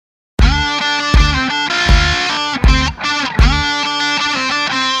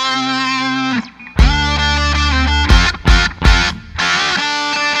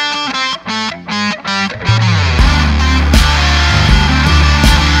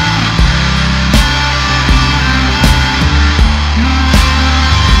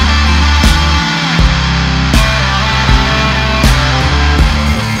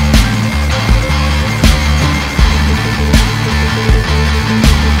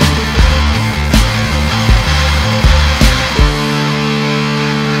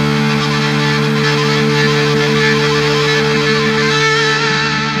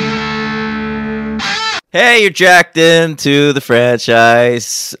Hey, you're jacked into the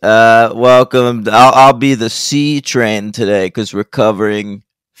franchise. Welcome. I'll be the C train today because we're covering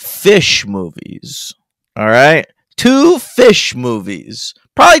fish movies. All right, 2 fish movies,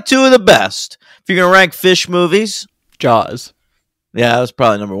 probably 2 of the best. If you're gonna rank fish movies, Jaws. yeah, that's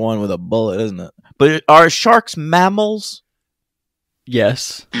probably number 1 with a bullet, isn't it? But are sharks mammals?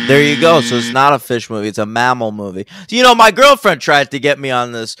 Yes. There you go. So it's not a fish movie; it's a mammal movie. You know, my girlfriend tried to get me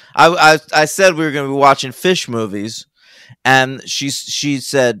on this. I said we were going to be watching fish movies, and she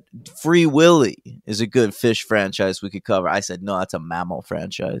said Free Willy is a good fish franchise we could cover. I said no, that's a mammal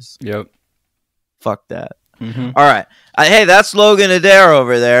franchise. Yep. Fuck that. All right. Hey, that's Logan Adair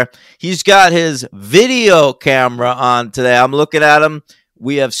over there. He's got his video camera on today. I'm looking at him.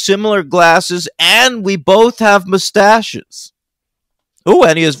 We have similar glasses, and we both have mustaches. Oh,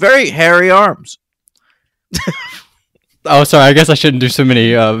 and he has very hairy arms. Oh, sorry. I guess I shouldn't do so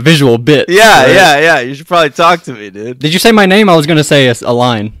many visual bits. Yeah, right? yeah. You should probably talk to me, dude. Did you say my name? I was going to say a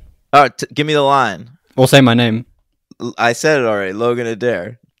line. All right, give me the line. We'll say my name. I said it already. Logan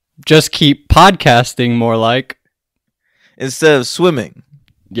Adair. Just keep podcasting more like. Instead of swimming.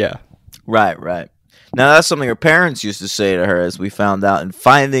 Yeah. Right. Now, that's something her parents used to say to her, as we found out in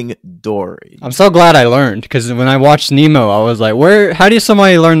Finding Dory. I'm so glad I learned, because when I watched Nemo, I was like, how do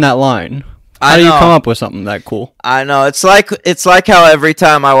somebody learn that line? How do you come up with something that cool? I know. It's like how every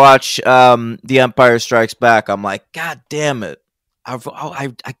time I watch The Empire Strikes Back, I'm like, God damn it.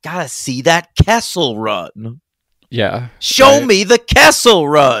 I gotta see that Kessel Run. Yeah. Show me the Kessel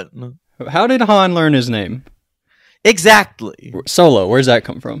Run. How did Han learn his name? Exactly. Solo, where's that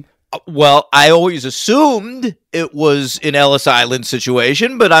come from? Well, I always assumed it was an Ellis Island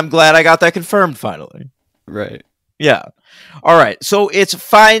situation, but I'm glad I got that confirmed finally. Right. Yeah. All right. So it's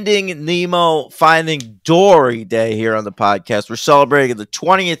Finding Nemo, Finding Dory Day here on the podcast. We're celebrating the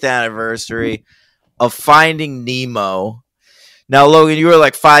 20th anniversary of Finding Nemo. Now, Logan, you were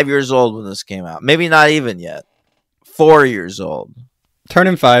like 5 years old when this came out. Maybe not even yet. 4 years old.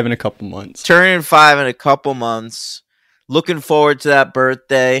 Turning 5 in a couple months. Turning 5 in a couple months. Looking forward to that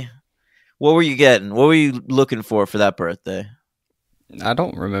birthday. What were you getting? What were you looking for that birthday? I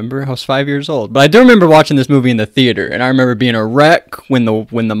don't remember. I was 5 years old, but I do remember watching this movie in the theater, and I remember being a wreck when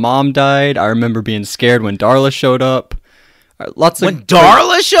the mom died. I remember being scared when Darla showed up. When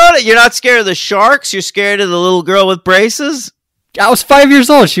Darla showed up, you're not scared of the sharks. You're scared of the little girl with braces. I was 5 years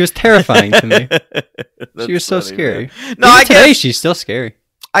old. She was terrifying to me. She was so scary. Man. No, I today guess she's still scary.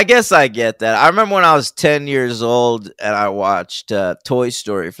 I guess I get that. I remember when I was 10 years old and I watched Toy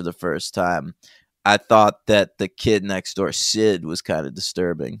Story for the first time. I thought that the kid next door, Sid, was kind of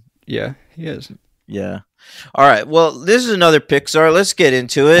disturbing. Yeah, he is. Yeah. All right. Well, this is another Pixar. Let's get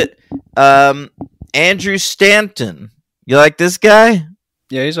into it. Andrew Stanton. You like this guy?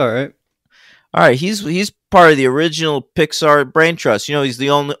 Yeah, he's all right. All right. He's part of the original Pixar brain trust. You know, he's the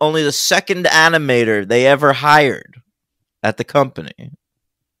only the second animator they ever hired at the company.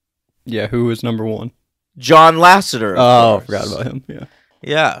 Yeah, who was number 1? John Lasseter. Oh, I forgot about him. Yeah.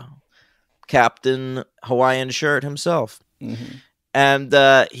 Yeah. Captain Hawaiian Shirt himself. Mm-hmm. And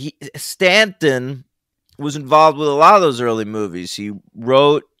Stanton was involved with a lot of those early movies. He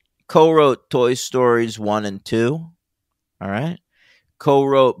co-wrote Toy Stories 1 and 2. All right.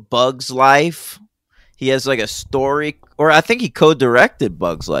 Co-wrote Bug's Life. He has like a story, or I think he co-directed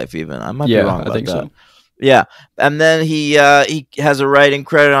Bug's Life even. I might be wrong about that. So. Yeah, and then he has a writing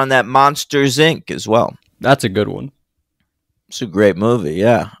credit on that Monsters Inc. as well. That's a good one. It's a great movie.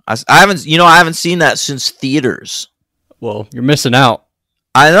 Yeah, I haven't seen that since theaters. Well, you're missing out.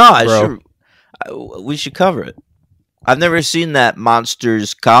 I know. We should cover it. I've never seen that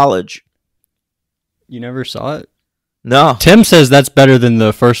Monsters College. You never saw it? No. Tim says that's better than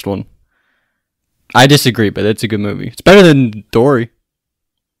the first one. I disagree, but it's a good movie. It's better than Dory.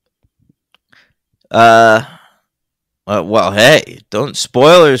 Well, hey, don't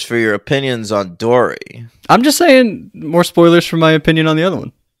spoilers for your opinions on Dory. I'm just saying more spoilers for my opinion on the other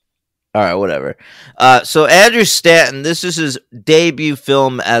one. All right, whatever. So Andrew Stanton, this is his debut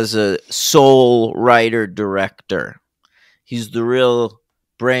film as a sole writer-director. He's the real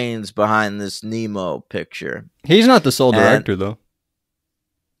brains behind this Nemo picture. He's not the sole director, though.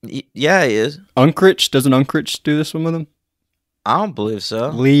 Yeah, he is. Unkrich? Doesn't Unkrich do this one with him? I don't believe so.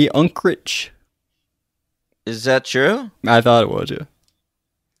 Lee Unkrich. Is that true? I thought it was, yeah.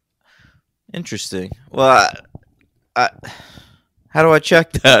 Interesting. Well, how do I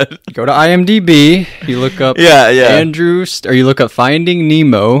check that? Go to IMDb. You look up Andrew, or you look up Finding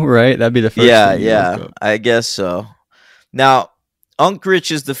Nemo, right? That'd be the first thing. Yeah. I guess so. Now,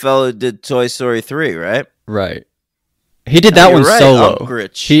 Unkrich is the fellow who did Toy Story 3, right? Right. He did No, that you're one right, solo.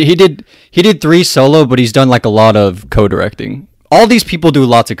 Umbrich. He did 3 solo, but he's done like a lot of co-directing. All these people do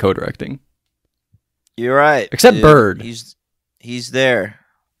lots of co-directing, You're right. except dude. Bird. He's there.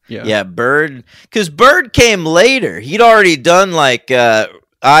 Yeah. Yeah, Bird. Because Bird came later. He'd already done like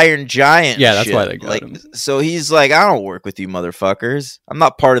Iron Giant. Yeah, that's shit. why they got like, him. So he's like, I don't work with you, motherfuckers. I'm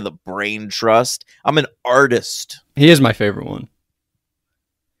not part of the brain trust. I'm an artist. He is my favorite one.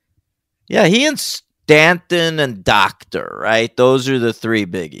 Yeah, he and Stanton and Doctor, right? Those are the 3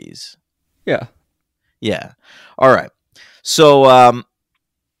 biggies. Yeah. Yeah. All right. So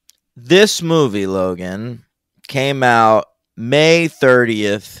this movie, Logan, came out May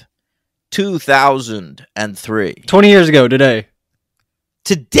 30th, 2003. 20 years ago today.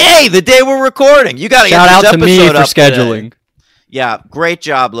 Today, the day we're recording. You got to Shout get out this to me episode for up scheduling. today. Yeah, great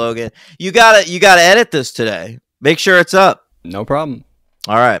job, Logan. You got to edit this today. Make sure it's up. No problem.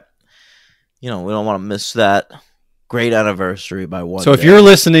 All right. We don't want to miss that great anniversary by one So if day. you're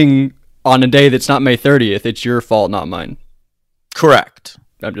listening on a day that's not May 30th, it's your fault, not mine. Correct.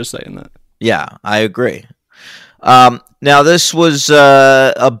 I'm just saying that. Yeah, I agree. Now, this was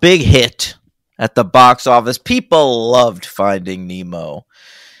a big hit at the box office. People loved Finding Nemo.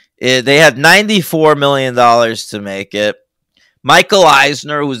 They had $94 million to make it. Michael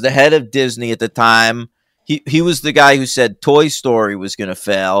Eisner, who was the head of Disney at the time, he was the guy who said Toy Story was going to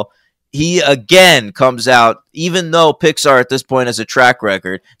fail. He, again, comes out, even though Pixar at this point has a track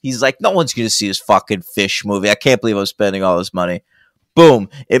record, he's like, no one's going to see this fucking fish movie. I can't believe I'm spending all this money. Boom.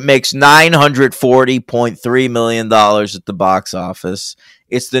 It makes $940.3 million at the box office.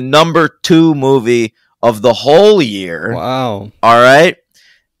 It's the number 2 movie of the whole year. Wow. All right.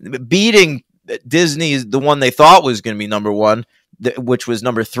 Beating Disney's, the one they thought was going to be number 1, which was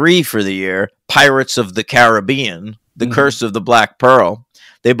number 3 for the year, Pirates of the Caribbean, The Curse of the Black Pearl.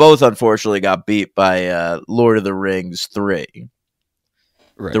 They both, unfortunately, got beat by Lord of the Rings 3.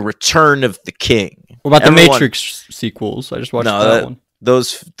 Right. The Return of the King. What about the Matrix sequels? I just watched that one.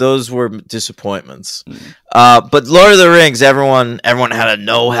 Those were disappointments. But Lord of the Rings, everyone had to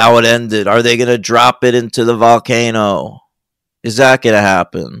know how it ended. Are they going to drop it into the volcano? Is that going to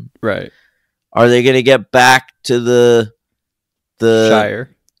happen? Right. Are they going to get back to the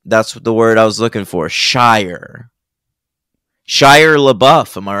Shire? That's the word I was looking for. Shire. Shire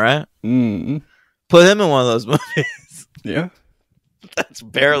LaBeouf, am I right? Mm. Put him in one of those movies. Yeah. That's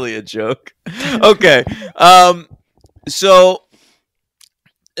barely a joke. Okay. So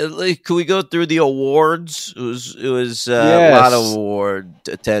can we go through the awards? It was Yes. a lot of award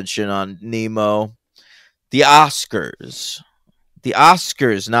attention on Nemo. The Oscars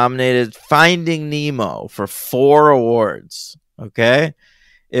nominated Finding Nemo for 4 awards. Okay.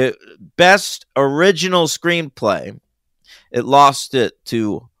 Best original screenplay. It lost it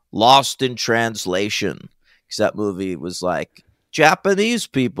to Lost in Translation, because that movie was like, Japanese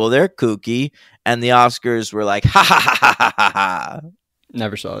people, they're kooky, and the Oscars were like, ha ha ha ha ha ha ha.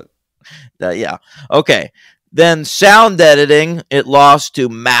 Never saw it. Yeah. Okay. Then sound editing, it lost to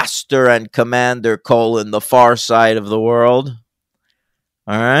Master and Commander: The Far Side of the World.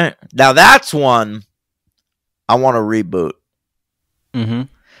 All right. Now that's one I want to reboot. Mm-hmm.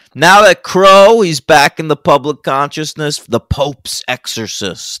 Now that Crow, he's back in the public consciousness, the Pope's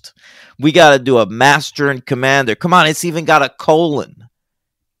Exorcist. We got to do a Master and Commander. Come on, it's even got a colon.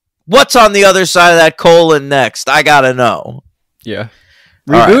 What's on the other side of that colon next? I got to know. Yeah.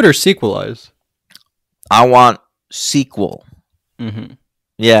 Reboot or sequelize? I want sequel. Mm-hmm.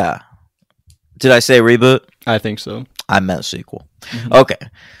 Yeah. Did I say reboot? I think so. I meant sequel. Mm-hmm. Okay.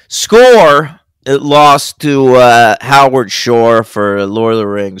 Score, it lost to Howard Shore for Lord of the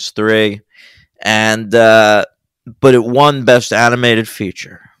Rings 3. And but it won Best Animated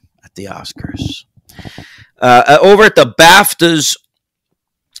Feature at the Oscars. Over at the BAFTAs,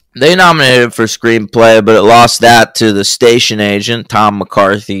 they nominated it for screenplay, but it lost that to The Station Agent, Tom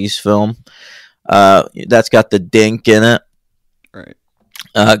McCarthy's film. That's got the dink in it. Right.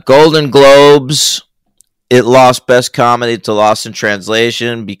 Golden Globes, it lost Best Comedy to Lost in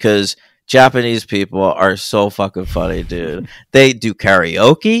Translation because Japanese people are so fucking funny, dude. They do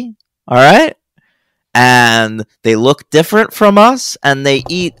karaoke, all right? And they look different from us, and they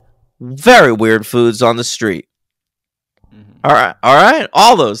eat very weird foods on the street. Mm-hmm. All right?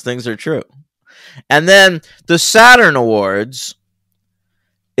 All those things are true. And then the Saturn Awards,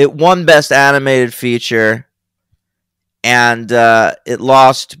 it won Best Animated Feature, and it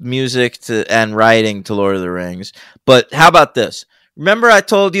lost music and writing to Lord of the Rings. But how about this? Remember I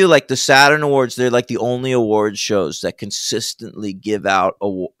told you, like, the Saturn Awards, they're like the only awards shows that consistently give out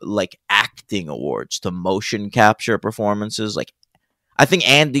like acting awards to motion capture performances. Like, I think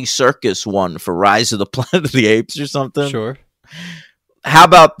Andy Serkis won for Rise of the Planet of the Apes or something. Sure. How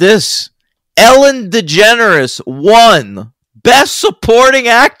about this? Ellen DeGeneres won Best Supporting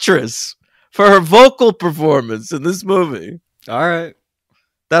Actress for her vocal performance in this movie. All right.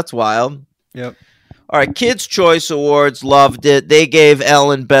 That's wild. Yep. All right, Kids' Choice Awards, loved it. They gave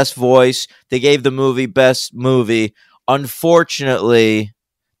Ellen Best Voice. They gave the movie Best Movie. Unfortunately,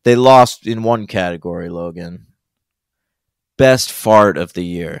 they lost in one category, Logan. Best Fart of the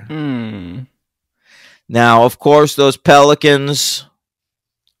Year. Now, of course, those Pelicans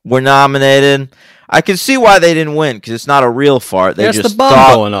were nominated. I can see why they didn't win, because it's not a real fart. They just the bomb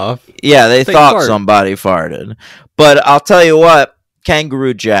thought, going off. Yeah, they Fake thought fart. somebody farted. But I'll tell you what,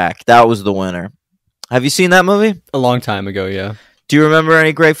 Kangaroo Jack, that was the winner. Have you seen that movie? A long time ago, yeah. Do you remember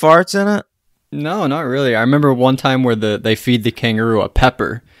any great farts in it? No, not really. I remember one time where they feed the kangaroo a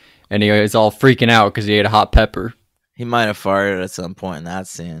pepper, and he's all freaking out because he ate a hot pepper. He might have farted at some point in that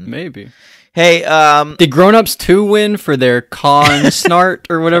scene. Maybe. Hey, did Grown Ups 2 win for their con snart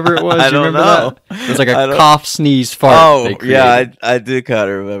or whatever it was? I Do you don't remember know. that? It was like a cough, sneeze, fart. Oh, yeah, I do kind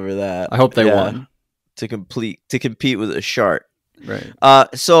of remember that. I hope they won. To compete with a shark. Right.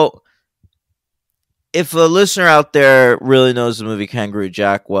 So if a listener out there really knows the movie Kangaroo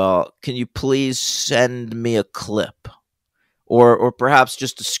Jack well, can you please send me a clip? Or perhaps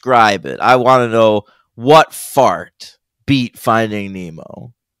just describe it. I want to know what fart beat Finding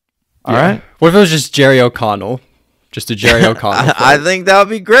Nemo. All right. What if it was just Jerry O'Connell? Just a Jerry O'Connell. I think that would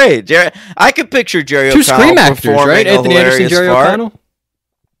be great. I could picture Jerry Two O'Connell Scream actors, performing right? a Anthony Anderson, hilarious Jerry fart. O'Connell.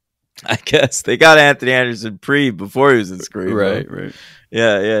 I guess they got Anthony Anderson before he was in Scream. Right.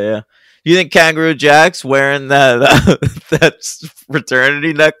 Yeah. You think Kangaroo Jack's wearing that that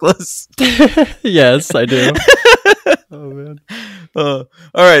fraternity necklace? Yes, I do. Oh man. All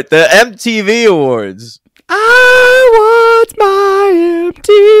right, the MTV Awards. I want my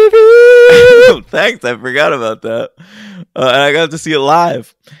MTV. Thanks, I forgot about that. And I got to see it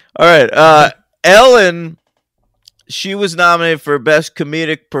live. All right, Ellen, she was nominated for Best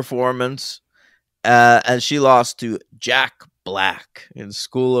Comedic Performance, and she lost to Jack Black in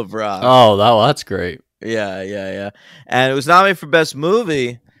School of Rock. Oh, that's great. Yeah. And it was nominated for Best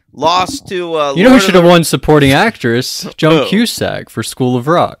Movie. Lost to you know who should have won Supporting Actress? Joan Cusack for School of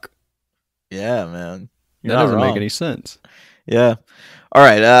Rock. Yeah, man. That doesn't make any sense. Yeah. All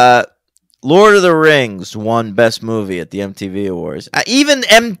right. Lord of the Rings won Best Movie at the MTV Awards. Even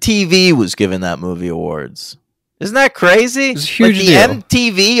MTV was giving that movie awards. Isn't that crazy? It's a huge the deal.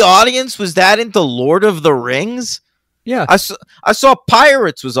 MTV audience was that into Lord of the Rings? Yeah. I saw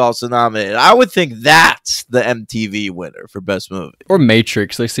Pirates was also nominated. I would think that's the MTV winner for Best Movie. Or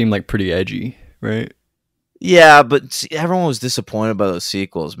Matrix. They seem like pretty edgy, right? Yeah, but see, everyone was disappointed by those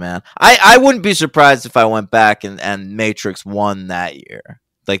sequels, man. I wouldn't be surprised if I went back and Matrix won that year,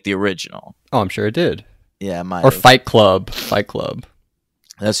 like the original. Oh, I'm sure it did. Yeah, or Fight Club. Fight Club.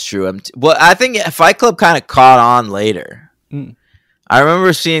 That's true. Well, I think Fight Club kind of caught on later. I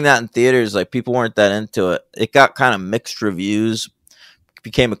remember seeing that in theaters. Like, people weren't that into it. It got kind of mixed reviews.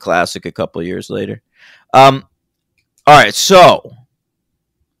 Became a classic a couple years later. All right, so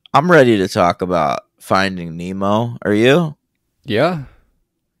I'm ready to talk about Finding Nemo. Are you? Yeah.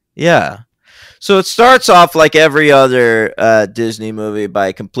 Yeah. So it starts off like every other Disney movie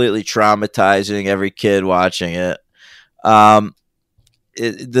by completely traumatizing every kid watching it.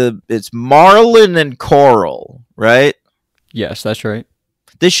 It's Marlin and Coral, right? Yes, that's right.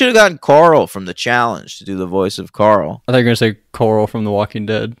 They should have gotten Coral from The Challenge to do the voice of Coral. I thought you were going to say Coral from The Walking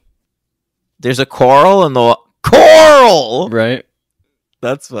Dead. There's a Coral in the... Coral! Right.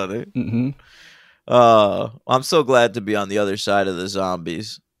 That's funny. Mm-hmm. I'm so glad to be on the other side of the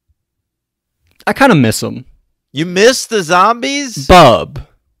zombies. I kind of miss them. You miss the zombies? Bub.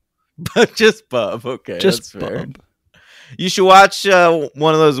 But just Bub. Okay, just that's fair. Bub. You should watch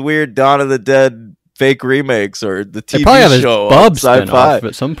one of those weird Dawn of the Dead fake remakes or the TV they probably have show. A Bub Sci-Fi spin-off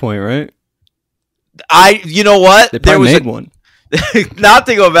at some point, right? You know what? They probably made one. Not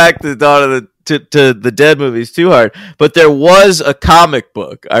to go back to the Dawn of the Dead movies too hard, but there was a comic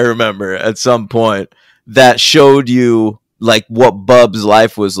book I remember at some point that showed you like what Bub's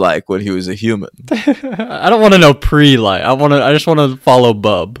life was like when he was a human. I don't want to know pre-life. I just want to follow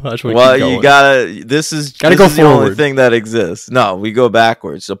Bub. Well, you gotta. This is go the forward. only thing that exists. No, we go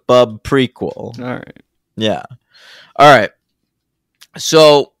backwards. A Bub prequel. All right. Yeah. All right.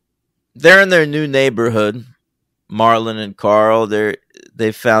 So they're in their new neighborhood. Marlin and Carl.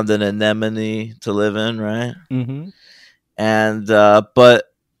 They found an anemone to live in, right? Mm-hmm. And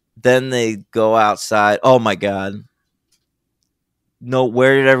but then they go outside. Oh my God. No,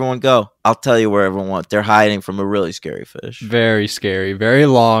 where did everyone go? I'll tell you where everyone went. They're hiding from a really scary fish. Very scary. Very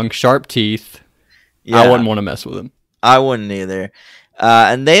long, sharp teeth. Yeah, I wouldn't want to mess with him. I wouldn't either.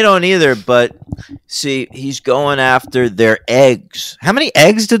 And they don't either, but see, he's going after their eggs. How many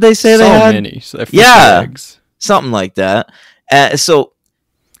eggs did they say they had? So many. So eggs. Something like that. So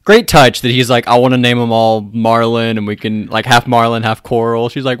great touch that he's like, I want to name them all Marlin, and we can like half Marlin, half Coral.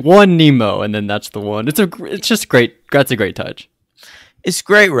 She's like, one Nemo, and then that's the one. It's just great. That's a great touch. It's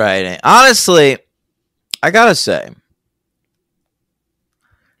great writing. Honestly, I gotta say,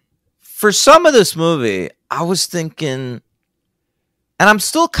 for some of this movie, I was thinking, and I'm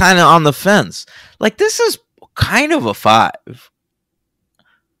still kind of on the fence. Like, this is kind of a 5.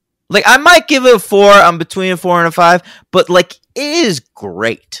 Like, I might give it a 4. I'm between a 4 and a 5, but like, it is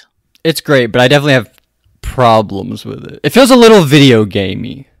great. It's great, but I definitely have problems with it. It feels a little video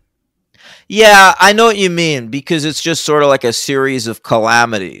gamey. Yeah, I know what you mean, because it's just sort of like a series of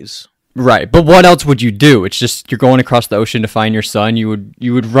calamities. Right, but what else would you do? It's just you're going across the ocean to find your son. You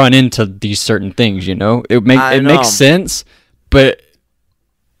would run into these certain things, you know? It makes sense, but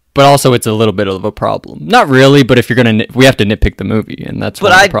also it's a little bit of a problem. Not really, but if you're we have to nitpick the movie, and that's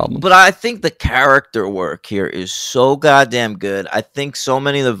one of the problems. But I think the character work here is so goddamn good. I think so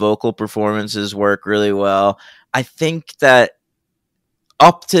many of the vocal performances work really well. I think that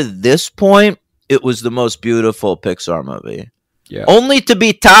up to this point, it was the most beautiful Pixar movie. Yeah. Only to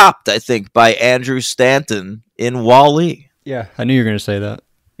be topped, I think, by Andrew Stanton in Wall-E. Yeah, I knew you were going to say that.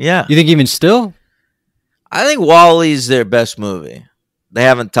 Yeah. You think even still? I think Wall-E's their best movie. They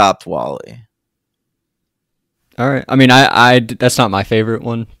haven't topped Wall-E. All right. I mean, I that's not my favorite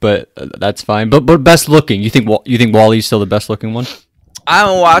one, but that's fine. But best looking, you think Wall-E's still the best looking one? I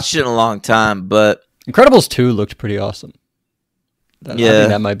haven't watched it in a long time, but Incredibles 2 looked pretty awesome. I yeah, think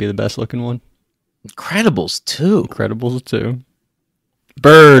that might be the best looking one. Incredibles 2. Incredibles 2.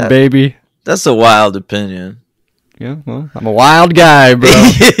 Bird, baby. That's a wild opinion. Yeah, well, I'm a wild guy, bro.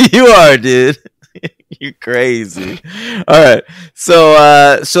 You are, dude. You're crazy. All right. So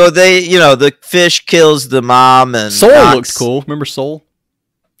they, the fish kills the mom and Soul looked cool. Remember Soul?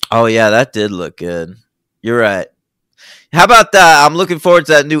 Oh yeah, that did look good. You're right. How about that? I'm looking forward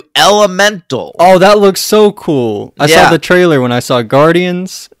to that new Elemental. Oh, that looks so cool. I saw the trailer when I saw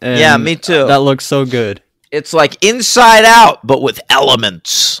Guardians. And yeah, me too. That looks so good. It's like Inside Out, but with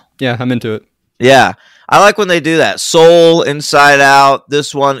elements. Yeah, I'm into it. Yeah. I like when they do that. Soul, Inside Out.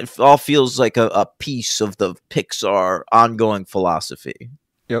 This one, it all feels like a piece of the Pixar ongoing philosophy.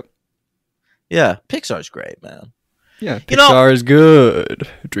 Yep. Yeah, Pixar's great, man. Yeah, Pixar is good.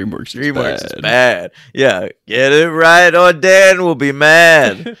 DreamWorks is bad. Yeah, get it right or Dan will be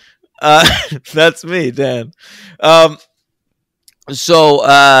mad. That's me, Dan.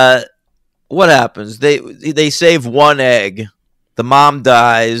 So what happens? They save one egg. The mom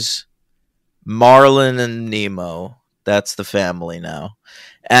dies. Marlin and Nemo. That's the family now.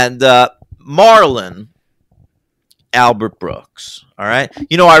 And Marlin, Albert Brooks. All right.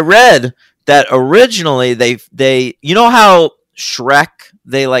 I read that originally they you know how Shrek,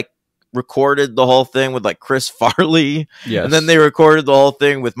 they like recorded the whole thing with like Chris Farley. Yes. And then they recorded the whole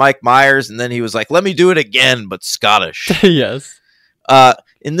thing with Mike Myers, and then he was like, let me do it again, but Scottish. Yes.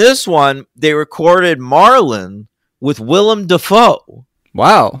 In this one, they recorded Marlin with Willem Dafoe.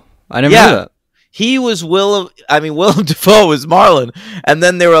 Wow. I never knew that. He was Willem Dafoe was Marlin. And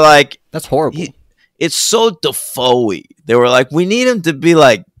then they were like, that's horrible. It's so Dafoe-y. They were like, we need him to be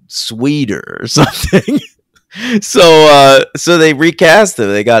like sweeter or something. So they recast him.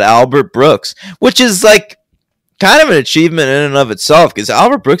 They got Albert Brooks, which is like kind of an achievement in and of itself, because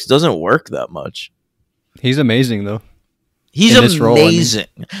Albert Brooks doesn't work that much. He's amazing though. He's amazing.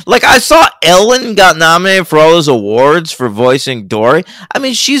 Like, I saw Ellen got nominated for all those awards for voicing Dory. I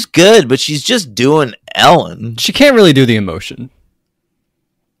mean, she's good, but she's just doing Ellen. She can't really do the emotion.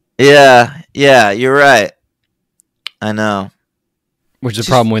 Yeah, you're right. I know. Which is a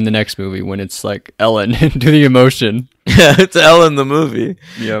problem in the next movie when it's like Ellen do the emotion. Yeah, it's Ellen the movie.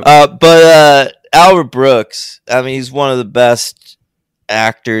 Yep. But Albert Brooks, I mean, he's one of the best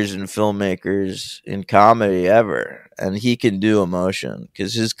actors and filmmakers in comedy ever, and he can do emotion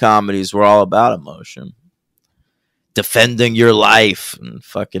because his comedies were all about emotion, defending your life and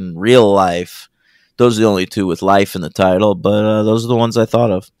fucking real life. Those are the only two with life in the title, but those are the ones I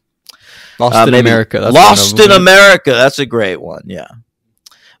thought of. Lost in America. That's Lost in America. That's a great one. Yeah.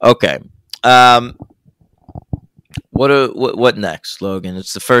 Okay. What next, Logan?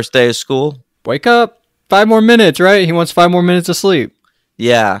 It's the first day of school. Wake up. 5 more minutes, right? He wants 5 more minutes of sleep.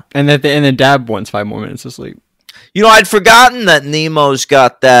 Yeah. And then Dad wants 5 more minutes of sleep. I'd forgotten that Nemo's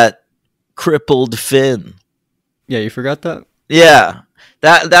got that crippled fin. Yeah, you forgot that? Yeah.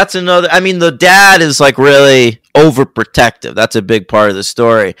 That's another. I mean, the dad is like really overprotective. That's a big part of the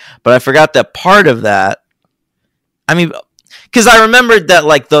story. But I forgot that part of that. I mean, because I remembered that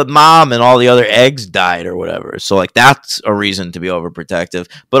like the mom and all the other eggs died or whatever. So like that's a reason to be overprotective.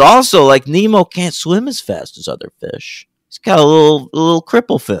 But also like Nemo can't swim as fast as other fish. He's got a little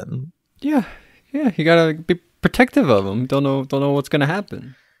cripple fin. Yeah, you gotta be protective of him. Don't know what's gonna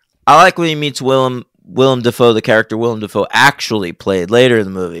happen. I like when he meets Willem Dafoe, the character Willem Dafoe actually played later in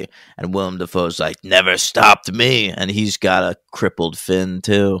the movie, and Willem Dafoe's like, "Never stopped me," and he's got a crippled fin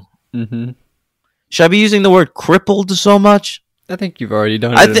too. Mm-hmm. Should I be using the word crippled so much? I think you've already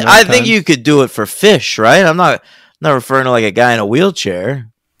done it. I think you could do it for fish, right? I'm not referring to like a guy in a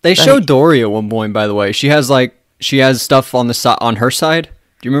wheelchair. They showed Dory at one point, by the way. She has stuff on on her side.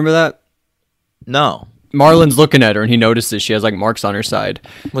 Do you remember that? No. Marlon's looking at her and he notices she has like marks on her side.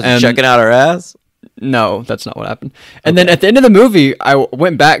 Was he checking out her ass? No, that's not what happened. And then at the end of the movie, I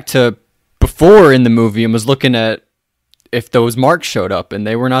went back to before in the movie and was looking at if those marks showed up, and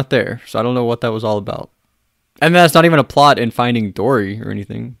they were not there. So I don't know what that was all about. And that's not even a plot in Finding Dory or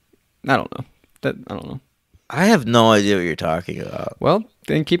anything. I don't know. I don't know. I have no idea what you're talking about. Well,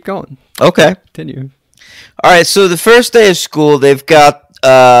 then keep going. Okay. Continue. All right, so the first day of school, they've got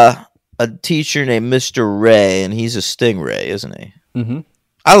a teacher named Mr. Ray, and he's a stingray, isn't he? Mm-hmm.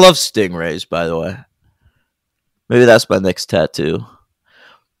 I love stingrays, by the way. Maybe that's my next tattoo.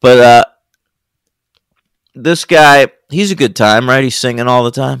 But this guy, he's a good time, right? He's singing all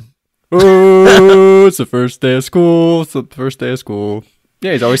the time. Oh, it's the first day of school. It's the first day of school.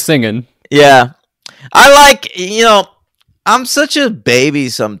 Yeah, he's always singing. Yeah. I like, I'm such a baby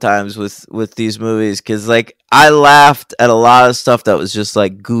sometimes with these movies because, like, I laughed at a lot of stuff that was just,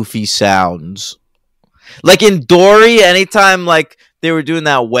 like, goofy sounds. Like, in Dory, anytime, like, they were doing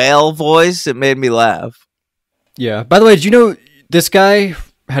that whale voice, it made me laugh. Yeah. By the way, did you know this guy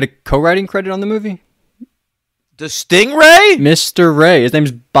had a co-writing credit on the movie? The Stingray? Mr. Ray. His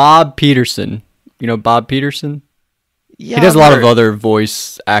name's Bob Peterson. You know Bob Peterson? Yeah, he does a lot of other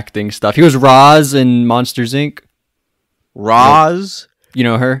voice acting stuff. He was Roz in Monsters, Inc. Roz? You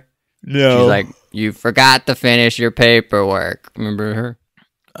know her? No. She's like, you forgot to finish your paperwork. Remember her?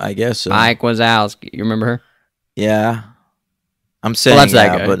 I guess so. Mike Wazowski. You remember her? Yeah. I'm saying that's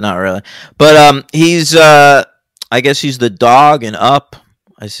that guy. But not really. But he's I guess he's the dog in Up.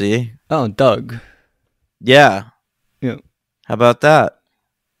 I see. Oh, Doug. Yeah. Yeah. How about that?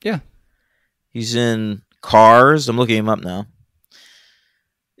 Yeah. He's in Cars. I'm looking him up now.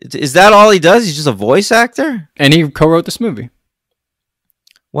 Is that all he does? He's just a voice actor? And he co-wrote this movie.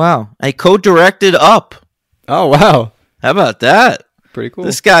 Wow. And he co-directed Up. Oh, wow. How about that? Pretty cool.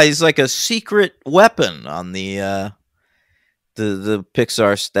 This guy is like a secret weapon on the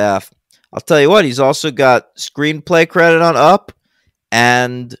Pixar staff. I'll tell you what, he's also got screenplay credit on Up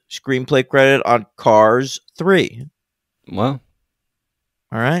and screenplay credit on Cars 3. Wow.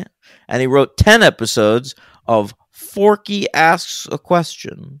 All right. And he wrote 10 episodes of Forky Asks a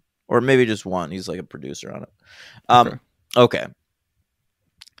Question. Or maybe just one. He's like a producer on it. Okay.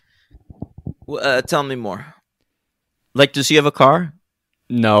 Tell me more. Like, does he have a car?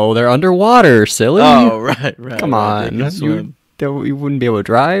 No, they're underwater, silly. Oh, right. Come on. You wouldn't be able to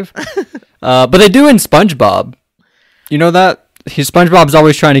drive. But they do in SpongeBob. You know that? SpongeBob's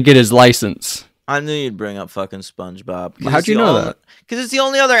always trying to get his license. I knew you'd bring up fucking SpongeBob. How'd you know that? Because it's the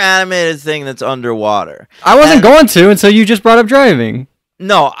only other animated thing that's underwater. I wasn't going to until you just brought up driving.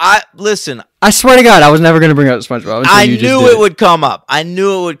 No, listen. I swear to God, I was never going to bring up SpongeBob. I knew it would come up. I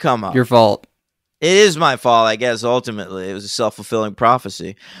knew it would come up. Your fault. It is my fault, I guess. Ultimately, it was a self-fulfilling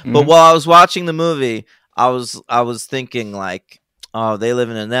prophecy. Mm-hmm. But while I was watching the movie, I was thinking like, oh, they live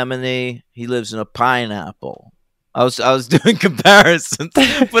in an anemone. He lives in a pineapple. I was doing comparisons,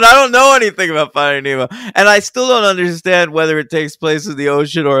 but I don't know anything about Finding Nemo, and I still don't understand whether it takes place in the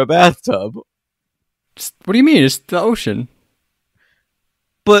ocean or a bathtub. What do you mean? It's the ocean.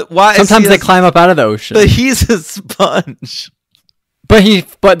 But why? Sometimes they climb up out of the ocean. But he's a sponge.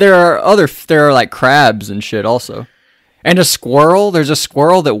 But there are like crabs and shit also, and a squirrel. There's a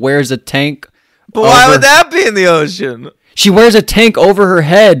squirrel that wears a tank. But why would that be in the ocean? She wears a tank over her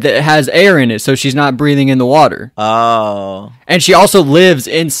head that has air in it, so she's not breathing in the water. Oh. And she also lives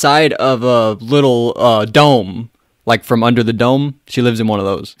inside of a little dome, like from under the dome. She lives in one of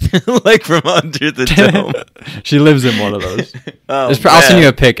those. Like from under the dome. She lives in one of those. I'll send you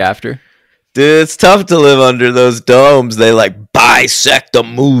a pic after. Dude, it's tough to live under those domes. They like bisect a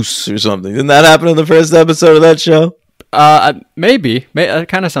moose or something. Didn't that happen in the first episode of that show? Maybe. That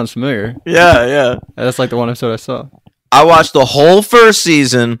kind of sounds familiar. Yeah. That's like the one episode I saw. I watched the whole first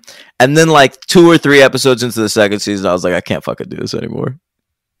season, and then like 2 or 3 episodes into the second season, I was like, I can't fucking do this anymore.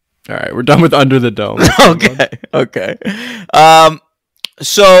 All right, we're done with Under the Dome. Okay.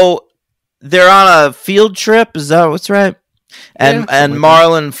 So they're on a field trip. Is that what's right? And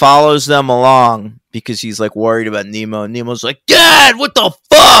Marlin follows them along because he's like worried about Nemo. And Nemo's like, Dad, what the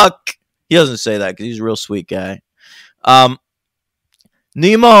fuck? He doesn't say that because he's a real sweet guy.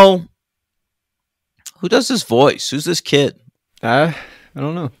 Nemo, who does his voice? Who's this kid? I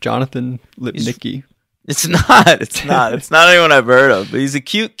don't know. Jonathan Lipnicki. It's not. It's not anyone I've heard of, but he's a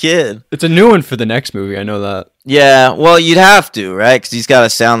cute kid. It's a new one for the next movie. I know that. Yeah, well, you'd have to, right? Because he's got to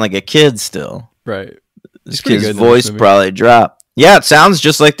sound like a kid still. Right. This kid's voice probably dropped. Yeah, it sounds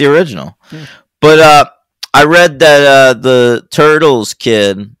just like the original. Yeah. But I read that the Turtles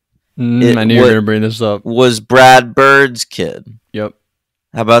kid... I knew you were going to bring this up. ...was Brad Bird's kid. Yep.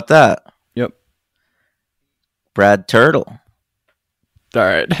 How about that? Yep. Brad Turtle. All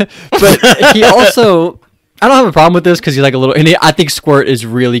right. But he also... I don't have a problem with this because he's like a little... And I think Squirt is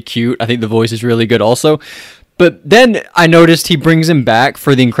really cute. I think the voice is really good also. But then I noticed he brings him back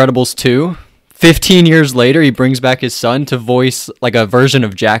for The Incredibles 2. 15 years later, he brings back his son to voice like a version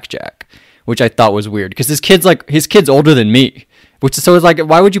of Jack Jack, which I thought was weird because his kid's older than me. So it's like,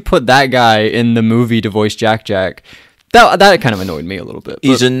 why would you put that guy in the movie to voice Jack Jack? That kind of annoyed me a little bit.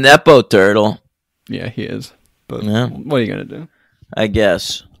 He's a Nepo turtle. Yeah, he is. But what are you going to do? I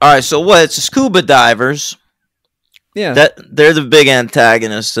guess. All right, so what? It's scuba divers. Yeah. They're the big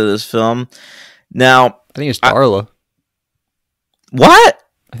antagonists of this film. Now, I think it's Darla. What?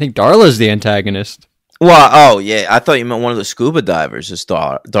 I think Darla's the antagonist. Well, oh, yeah. I thought you meant one of the scuba divers is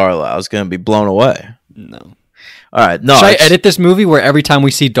Darla. I was going to be blown away. No. All right, no. Should I edit this movie where every time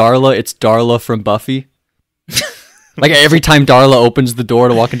we see Darla, it's Darla from Buffy? Like every time Darla opens the door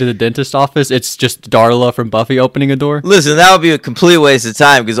to walk into the dentist office, it's just Darla from Buffy opening a door? Listen, that would be a complete waste of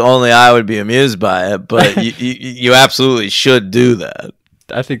time because only I would be amused by it, but you absolutely should do that.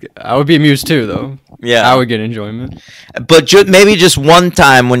 I think I would be amused too, though. Yeah. I would get enjoyment. But maybe just one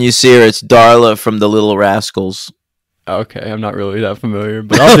time when you see her, it's Darla from The Little Rascals. Okay, I'm not really that familiar,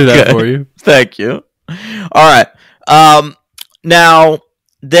 but I'll do that for you. Thank you. All right. Now,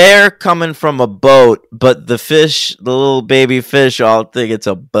 they're coming from a boat, but the little baby fish all think it's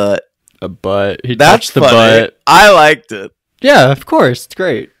a butt. A butt. He That's touched the funny. butt. I liked it. Yeah, of course. It's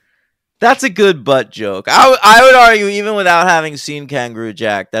great. That's a good butt joke. I would argue, even without having seen Kangaroo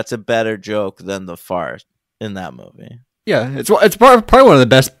Jack, that's a better joke than the fart in that movie. Yeah, it's probably one of the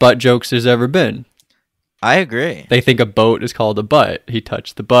best butt jokes there's ever been. I agree. They think a boat is called a butt. He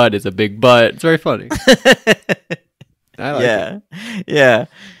touched the butt. It's a big butt. It's very funny. I like it. Yeah.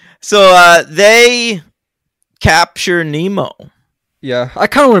 So they capture Nemo. Yeah, I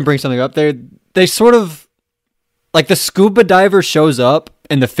kind of want to bring something up there. They sort of, like, the scuba diver shows up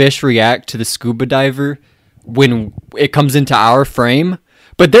and the fish react to the scuba diver when it comes into our frame.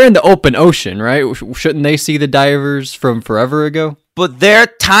 But they're in the open ocean, right? Shouldn't they see the divers from forever ago? But they're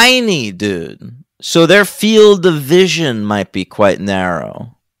tiny, dude. So their field of vision might be quite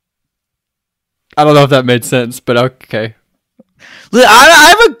narrow. I don't know if that made sense, but okay.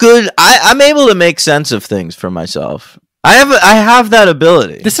 I'm able to make sense of things for myself. I have that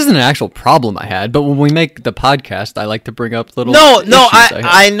ability. This isn't an actual problem I had, but when we make the podcast, I like to bring up little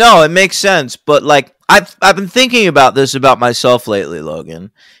I know it makes sense, but like I've been thinking about this about myself lately,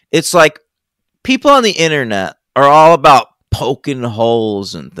 Logan. It's like people on the internet are all about poking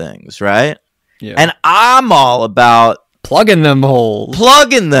holes and things, right? Yeah. And I'm all about plugging them holes.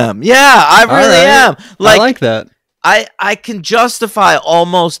 Plugging them. Yeah, I really am. I like that. I can justify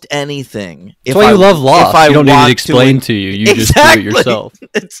almost anything. That's why you love Lost. You don't need it explained to you. You just do it yourself.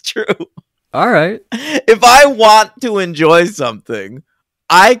 It's true. All right. If I want to enjoy something,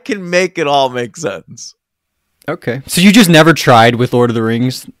 I can make it all make sense. Okay. So you just never tried with Lord of the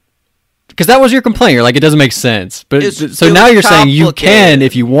Rings? Because that was your complaint. You're like, it doesn't make sense. But so now you're saying you can,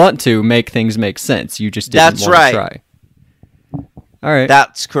 if you want to, make things make sense. You just didn't want to try. All right.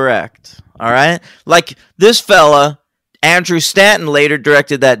 That's correct. All right. Like this fella, Andrew Stanton, later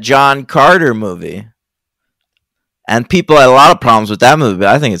directed that John Carter movie. And people had a lot of problems with that movie, but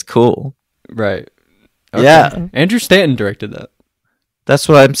I think it's cool. Right. Okay. Yeah. Andrew Stanton directed that. That's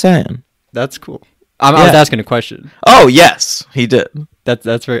what I'm saying. That's cool. I was asking a question. Oh, yes, he did.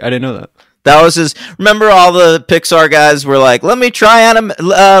 That's right. I didn't know that. That was his. Remember, all the Pixar guys were like, "Let me try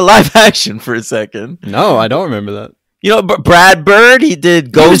live action for a second." No, I don't remember that. You know, Brad Bird, he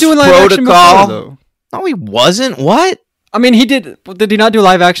did Ghost Protocol. Before, no, he wasn't. What? I mean, he did. Did he not do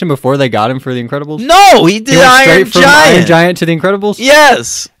live action before they got him for The Incredibles? No, he did Iron Giant. Iron Giant to The Incredibles?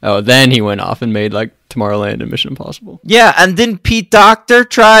 Yes. Oh, then he went off and made like Tomorrowland and Mission Impossible. Yeah, and didn't Pete Docter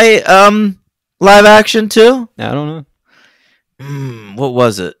try live action too? I don't know. What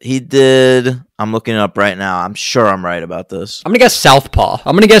was it? He did. I'm looking it up right now. I'm sure I'm right about this. I'm gonna guess Southpaw.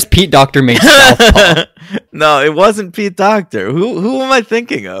 I'm gonna guess Pete Docter made Southpaw. No, it wasn't Pete Docter. Who am I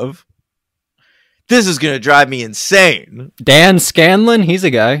thinking of? This is gonna drive me insane. Dan Scanlon, he's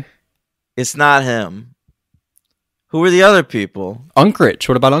a guy. It's not him. Who were the other people? Unkrich.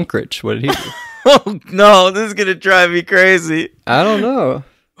 What about Unkrich? What did he do? Oh no, this is gonna drive me crazy. I don't know.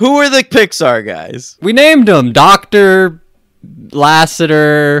 Who were the Pixar guys? We named them Dr.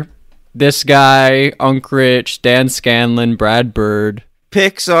 Lasseter, this guy, Unkrich, Dan Scanlon, Brad Bird.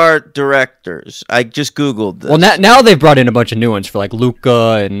 Pixar directors. I just Googled this. Well, now they've brought in a bunch of new ones for like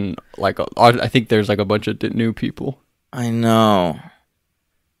Luca and like I think there's like a bunch of new people. I know.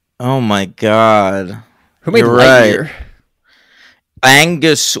 Oh my god. Who made Lightyear? Right.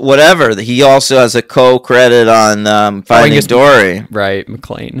 Angus, whatever. He also has a co-credit on Finding Dory. Right,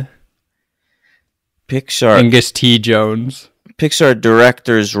 McLean. Pixar. Angus T. Jones. Pixar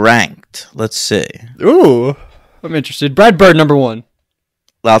directors ranked. Let's see. Ooh, I'm interested. Brad Bird, number 1.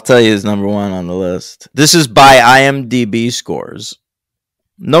 I'll tell you his number 1 on the list. This is by IMDb scores.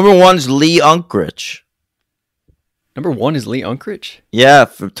 Number 1's Lee Unkrich. Number 1 is Lee Unkrich? Yeah,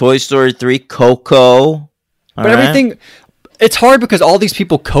 for Toy Story 3, Coco. But everything... It's hard because all these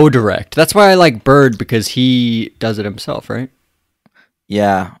people co-direct. That's why I like Bird, because he does it himself, right?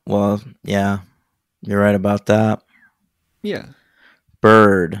 Yeah, well, yeah. You're right about that. Yeah.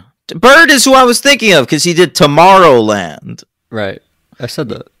 Bird. Bird is who I was thinking of, because he did Tomorrowland. Right. I said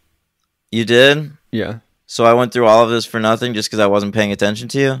that. You did? Yeah. So I went through all of this for nothing just because I wasn't paying attention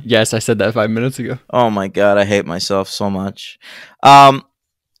to you? Yes, I said that 5 minutes ago. Oh my god, I hate myself so much.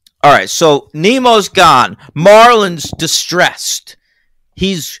 All right, so Nemo's gone. Marlin's distressed.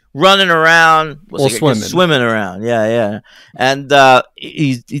 He's running around. Swimming around. Yeah. And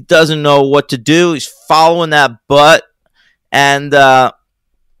he doesn't know what to do. He's following that butt. And then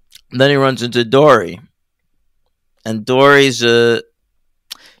he runs into Dory. And Dory's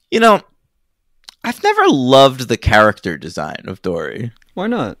I've never loved the character design of Dory. Why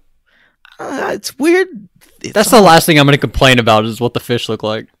not? It's weird. That's the last thing I'm going to complain about is what the fish look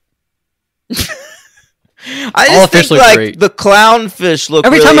like. I just think like great. The clownfish look.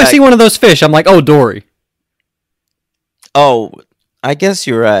 Every time I see one of those fish, I'm like, "Oh, Dory." Oh, I guess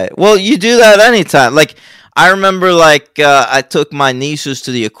you're right. Well, you do that anytime. Like I remember, I took my nieces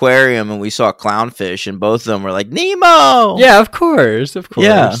to the aquarium and we saw clownfish, and both of them were like, "Nemo." Yeah, of course.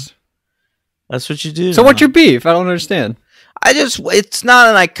 Yeah, that's what you do. So, what's your beef? I don't understand. It's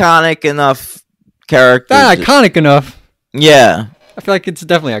not an iconic enough character. Not iconic enough. Yeah, I feel like it's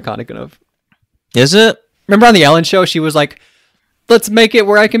definitely iconic enough. Is it? Remember on the Ellen show, she was like, "Let's make it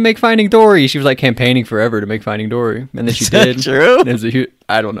where I can make Finding Dory." She was like campaigning forever to make Finding Dory, and then she did. Is that true?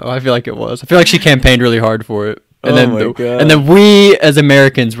 I don't know. I feel like it was. I feel like she campaigned really hard for it, and God. And then we as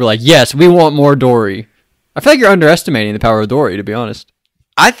Americans were like, "Yes, we want more Dory." I feel like you're underestimating the power of Dory, to be honest.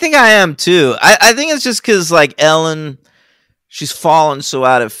 I think I am too. I think it's just because Ellen, she's fallen so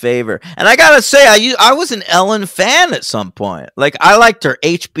out of favor. And I gotta say, I was an Ellen fan at some point. I liked her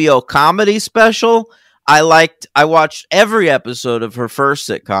HBO comedy special. I watched every episode of her first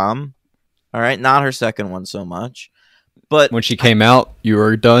sitcom. All right, not her second one so much. But when she came out, you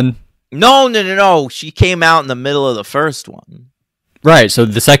were done? No. She came out in the middle of the first one. Right, so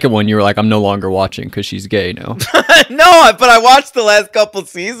the second one, you were like, I'm no longer watching because she's gay now. No, but I watched the last couple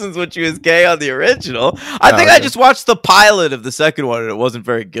seasons when she was gay on the original. I just watched the pilot of the second one, and it wasn't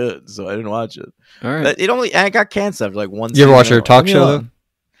very good, so I didn't watch it. All right. I got canceled after one season. You ever watch her talk show, though?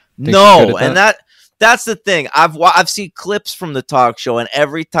 No, and that's the thing. I've seen clips from the talk show, and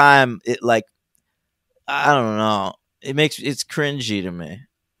every time I don't know, it's cringy to me.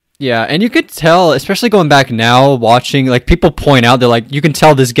 Yeah, and you could tell, especially going back now, watching, people point out, they're like, you can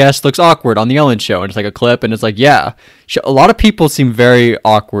tell this guest looks awkward on The Ellen Show, and it's like a clip, and it's like, yeah. A lot of people seem very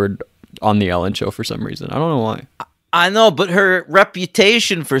awkward on The Ellen Show for some reason. I don't know why. I know, but her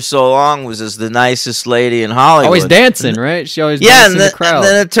reputation for so long was as the nicest lady in Hollywood. Always dancing, right? She always danced in the crowd. And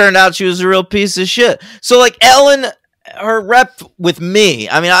then it turned out she was a real piece of shit. So, Ellen, her rep with me,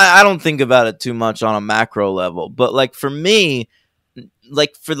 I mean, I don't think about it too much on a macro level, but, for me,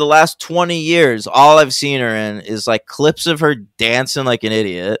 for the last 20 years, all I've seen her in is clips of her dancing like an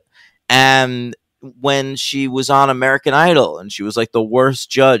idiot. And when she was on American Idol, and she was the worst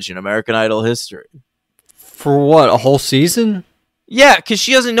judge in American Idol history. For what? A whole season? Yeah, because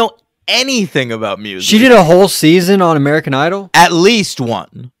she doesn't know anything about music. She did a whole season on American Idol? At least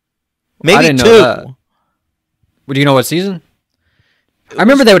one. Maybe I didn't two. know that. Well, do you know what season? I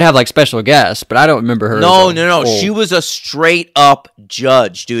remember they would have like special guests, but I don't remember her. No. She was a straight up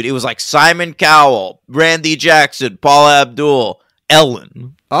judge, dude. It was like Simon Cowell, Randy Jackson, Paula Abdul,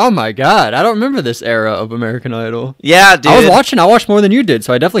 Ellen. Oh my god, I don't remember this era of American Idol. Yeah, dude. I watched more than you did,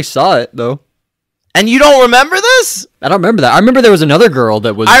 so I definitely saw it though. And you don't remember this? I don't remember that. I remember there was another girl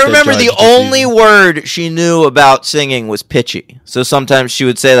that was. I remember the only word she knew about singing was pitchy. So sometimes she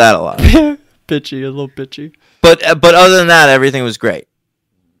would say that a lot. Pitchy, a little pitchy. But other than that, everything was great.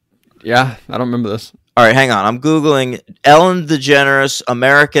 Yeah, I don't remember this. All right, hang on. I'm Googling Ellen DeGeneres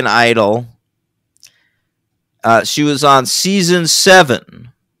American Idol. She was on season 7.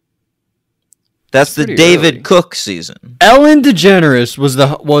 That's the David early. Cook season. Ellen DeGeneres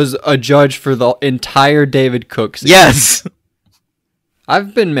was a judge for the entire David Cook season. Yes.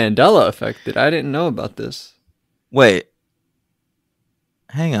 I've been Mandela affected. I didn't know about this. Wait.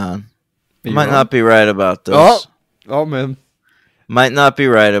 Hang on. You Might wrong? not be right about this. Oh man. Might not be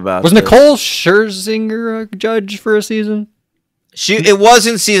right about Was this. Nicole Scherzinger a judge for a season? It was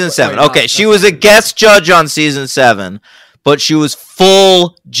in season 7. Wait, Okay, she was a guest judge on season 7, but she was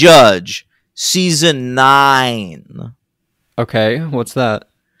full judge season 9. Okay, what's that?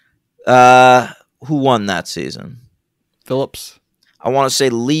 Who won that season? Phillips. I want to say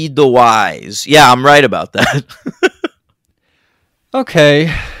Lead the Wise. Yeah, I'm right about that.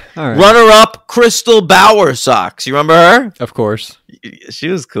 Okay. All right. Runner-up, Crystal Bowersox. You remember her? Of course. She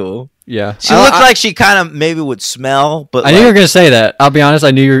was cool. Yeah. She looked like she kind of maybe would smell, but I knew you were going to say that. I'll be honest.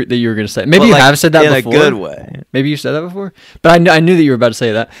 I knew that you were going to say it. Maybe you have said that before. In a good way. Maybe you said that before. But I knew that you were about to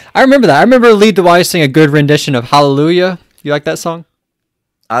say that. I remember that. I remember Lead the Wise sing a good rendition of Hallelujah. You like that song?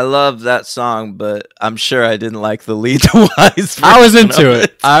 I love that song, but I'm sure I didn't like the Lead the Wise. I was into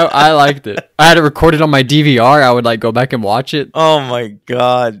it. I liked it. I had it recorded on my DVR. I would like go back and watch it. Oh my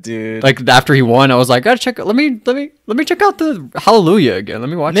god, dude! Like after he won, I was like, gotta check. Let me check out the Hallelujah again. Let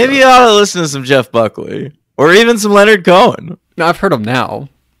me watch. Maybe you ought to listen to some Jeff Buckley or even some Leonard Cohen. No, I've heard him now,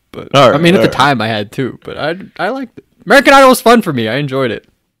 but right, I mean at the time I had too. But I liked it. American Idol was fun for me. I enjoyed it.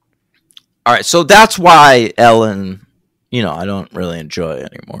 All right, so that's why Ellen, I don't really enjoy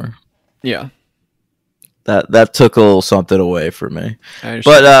anymore. Yeah. That took a little something away from me.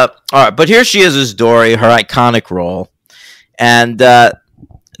 But all right, but here she is as Dory, her iconic role. And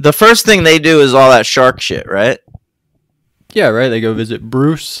the first thing they do is all that shark shit, right? Yeah, right. They go visit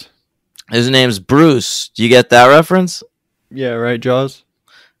Bruce. His name's Bruce. Do you get that reference? Yeah, right, Jaws?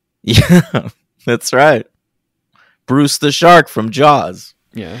 Yeah, that's right. Bruce the shark from Jaws.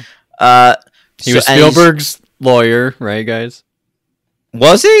 Yeah. He So- was and Spielberg's lawyer, right, guys?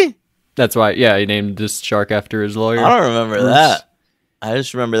 Was he? That's why, yeah, he named this shark after his lawyer. I don't remember Bruce. that. I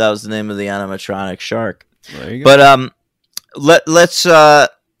just remember that was the name of the animatronic shark. There you go. But let's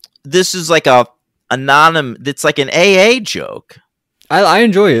this is like it's like an AA joke. I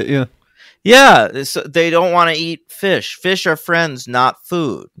enjoy it, yeah. Yeah, they don't want to eat fish. Fish are friends, not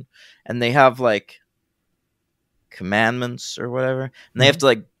food. And they have like commandments or whatever. And they have to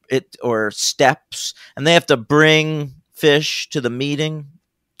like or steps, and they have to bring fish to the meeting.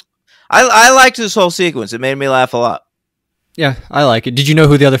 I liked this whole sequence. It made me laugh a lot. Yeah, I like it. Did you know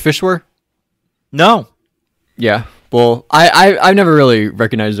who the other fish were? No. Yeah. Well, I've never really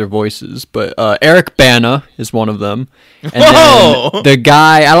recognized their voices, but Eric Bana is one of them. And Whoa! then the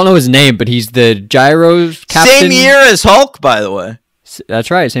guy, I don't know his name, but he's the gyro captain. Same year as Hulk, by the way.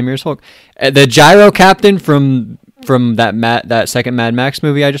 That's right, same year as Hulk. The gyro captain from that second Mad Max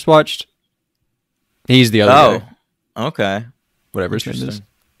movie I just watched. He's the other guy. Okay. Whatever his name is.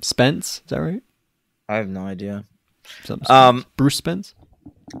 Spence, is that right? I have no idea. Bruce Spence?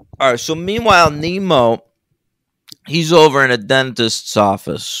 All right, so meanwhile, Nemo, he's over in a dentist's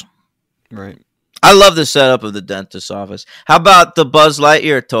office. Right. I love the setup of the dentist's office. How about the Buzz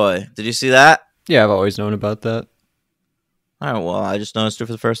Lightyear toy? Did you see that? Yeah, I've always known about that. All right, well, I just noticed it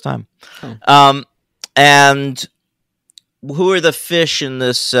for the first time. Oh. And who are the fish in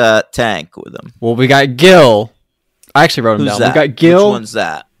this tank with him? Well, we got Gil. I actually wrote him Who's down. that? We got Gil. Which one's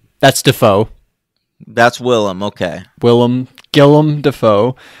that? That's Defoe. That's Willem, okay. Gillum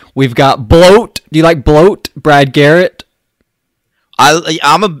Defoe. We've got Bloat. Do you like Bloat? Brad Garrett.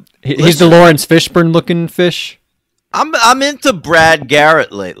 He's the Lawrence Fishburne looking fish. I'm into Brad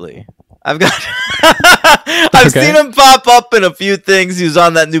Garrett lately. I've seen him pop up in a few things. He was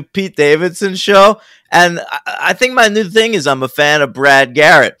on that new Pete Davidson show, and I think my new thing is I'm a fan of Brad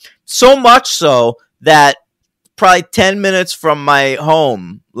Garrett. So much so that probably 10 minutes from my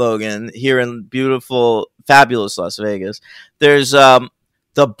home, Logan, here in beautiful, fabulous Las Vegas, there's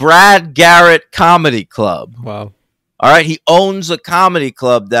the Brad Garrett Comedy Club. Wow. All right, he owns a comedy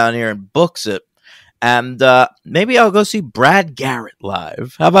club down here and books it. And maybe I'll go see Brad Garrett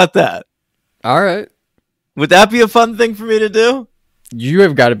live. How about that? All right. Would that be a fun thing for me to do? You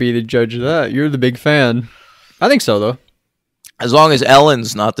have got to be the judge of that. You're the big fan. I think so, though. As long as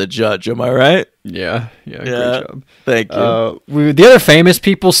Ellen's not the judge, am I right? Yeah, great job. Thank you. The other famous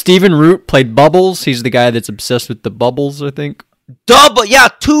people, Stephen Root played Bubbles. He's the guy that's obsessed with the bubbles, I think.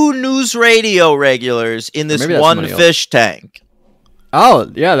 Two news radio regulars in this one fish tank.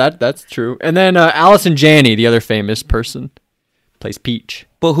 Oh, yeah, that's true. And then Allison Janney, the other famous person, plays Peach.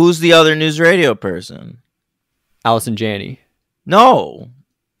 But who's the other news radio person? Allison Janney. No.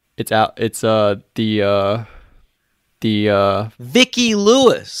 It's the Vicki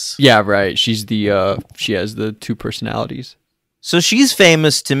Lewis. Yeah, right. She's she has the two personalities. So she's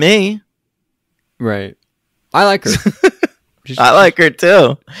famous to me. Right. I like her. I like her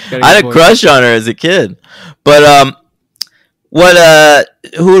too. I had a crush on her as a kid. But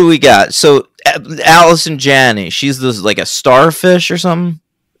who do we got? So Allison Janney, she's this like a starfish or something.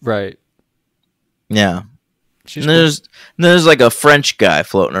 Right. Yeah. There's like a French guy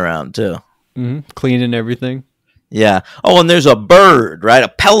floating around too. Mm-hmm. Cleaning everything. Yeah. Oh, and there's a bird, right? A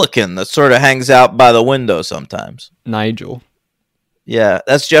pelican that sort of hangs out by the window sometimes. Nigel. Yeah,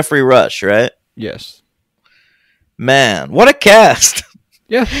 that's Jeffrey Rush, right? Yes. Man, what a cast.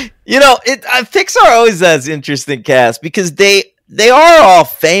 Yeah. Pixar always has interesting cast because they are all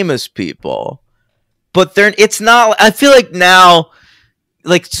famous people. But it's not, I feel like now,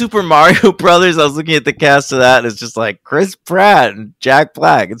 like Super Mario Brothers, I was looking at the cast of that, and it's just like Chris Pratt and Jack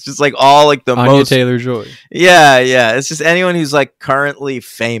Black. It's just like all like the Anya Taylor-Joy. Yeah. It's just anyone who's like currently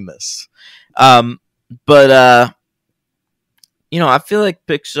famous. I feel like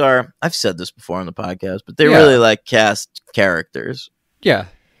Pixar, I've said this before on the podcast, but they really like cast characters. Yeah,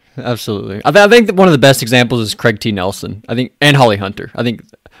 absolutely. I think that one of the best examples is Craig T. Nelson. I think, and Holly Hunter. I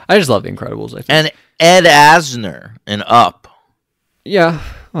just love The Incredibles. I think. And Ed Asner in Up. Yeah,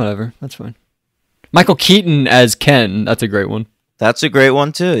 whatever. That's fine. Michael Keaton as Ken. That's a great one. That's a great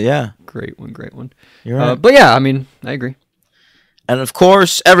one too. Yeah, great one. You're right. But yeah, I mean, I agree. And of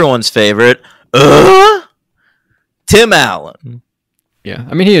course, everyone's favorite, Tim Allen. Yeah,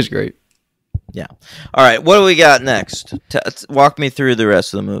 I mean, he is great. Yeah. All right, what do we got next? Walk me through the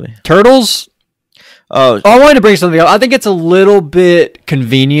rest of the movie. Turtles. Oh, I wanted to bring something up. I think it's a little bit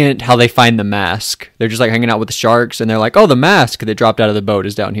convenient how they find the mask. They're just like hanging out with the sharks, and they're like, "Oh, the mask that dropped out of the boat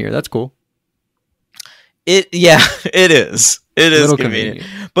is down here. That's cool." It is. It is convenient.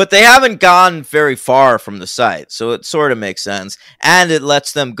 But they haven't gone very far from the site, so it sort of makes sense. And it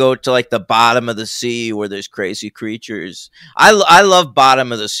lets them go to like the bottom of the sea where there's crazy creatures. I love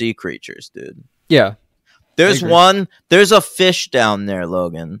bottom of the sea creatures, dude. Yeah. There's a fish down there,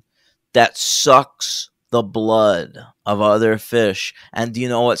 Logan, that sucks the blood of other fish. And do you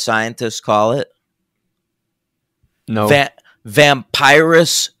know what scientists call it? No.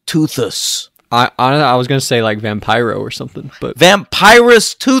 Vampirus toothus. I was going to say like Vampiro or something, but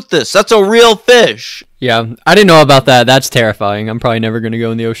Vampirus toothus. That's a real fish. Yeah, I didn't know about that. That's terrifying. I'm probably never going to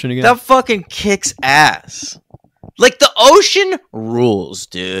go in the ocean again. That fucking kicks ass. Like, the ocean rules,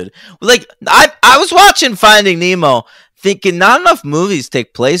 dude. Like, I was watching Finding Nemo thinking not enough movies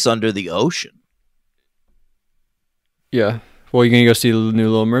take place under the ocean. Yeah. Well, you going to go see the new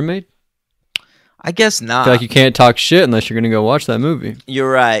Little Mermaid? I guess not. I feel like you can't talk shit unless you're going to go watch that movie. You're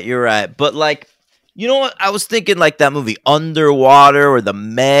right. But, like, you know what? I was thinking, like, that movie Underwater or The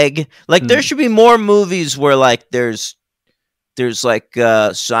Meg. Like, there should be more movies where, like, there's like,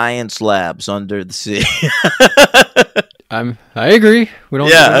 science labs under the sea. I agree. We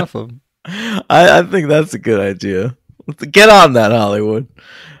don't have enough of them. I think that's a good idea. Get on that, Hollywood.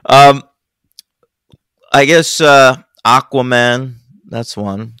 I guess Aquaman. That's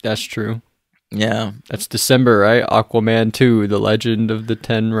one. That's true. Yeah. That's December, right? Aquaman 2, The Legend of the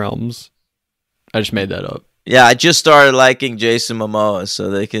Ten Realms. I just made that up. Yeah, I just started liking Jason Momoa, so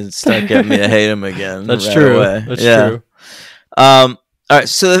they can start getting me to hate him again. That's right true. Away. That's true. All right,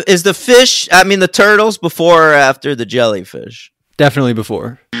 so is the turtles before or after the jellyfish? Definitely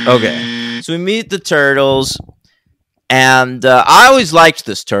before. Okay. So we meet the turtles, and I always liked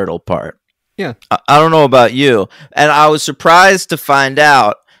this turtle part. Yeah. I don't know about you. And I was surprised to find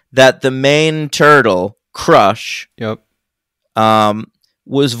out that the main turtle, Crush,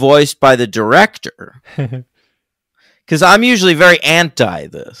 was voiced by the director. Because I'm usually very anti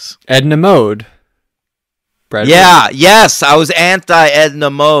this. Edna Mode. Yes, I was anti Edna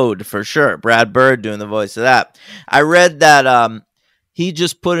Mode for sure. Brad Bird doing the voice of that. I read that he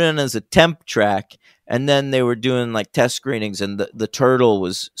just put it in as a temp track, and then they were doing like test screenings, and the turtle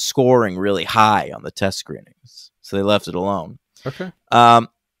was scoring really high on the test screenings, so they left it alone. Okay.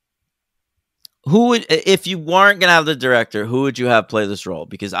 Who would, if you weren't gonna have the director, who would you have play this role?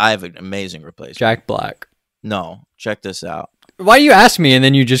 Because I have an amazing replacement. Jack Black. No, check this out. Why do you ask me and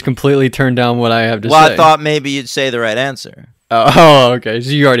then you just completely turn down what I have to say? Well, I thought maybe you'd say the right answer. Oh, okay.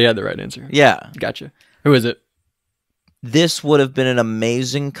 So you already had the right answer. Yeah. Gotcha. Who is it? This would have been an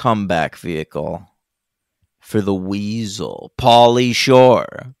amazing comeback vehicle for the Weasel, Pauly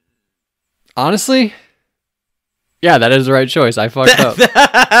Shore. Honestly, yeah, that is the right choice. I fucked up.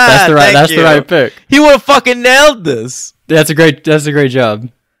 That's the right pick. He would have fucking nailed this. That's a great job.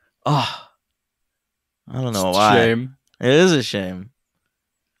 Oh, I don't know It's why. a shame. It is a shame.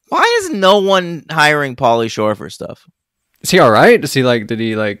 Why is no one hiring Pauly Shore for stuff? Is he all right? Did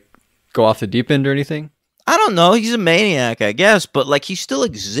he go off the deep end or anything? I don't know. He's a maniac, I guess, but like he still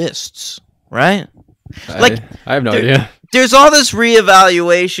exists, right? I have no idea. There's all this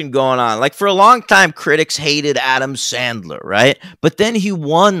reevaluation going on. Like for a long time, critics hated Adam Sandler, right? But then he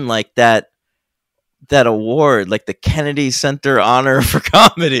won like that award, like the Kennedy Center Honor for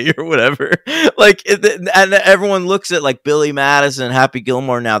Comedy or whatever. And everyone looks at like Billy Madison, Happy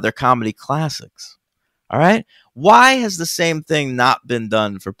Gilmore now. They're comedy classics. All right. Why has the same thing not been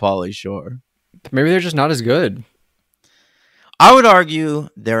done for Pauly Shore? Maybe they're just not as good. I would argue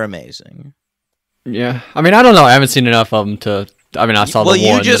they're amazing. Yeah, I mean, I don't know. I haven't seen enough of them to. I mean, I saw the one.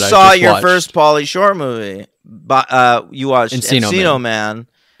 Well, you just saw your first Pauly Shore movie. You watched Encino Man,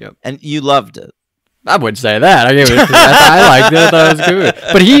 yep, and you loved it. I wouldn't say that. I liked it. I thought it was good.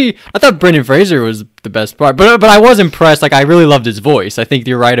 But I thought Brendan Fraser was the best part. But I was impressed. Like I really loved his voice. I think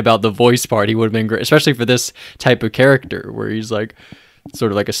you're right about the voice part. He would have been great, especially for this type of character where he's like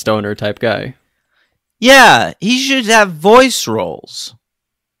sort of like a stoner type guy. Yeah, he should have voice roles.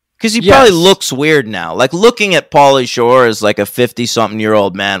 Because he probably looks weird now. Like, looking at Pauly Shore as, like, a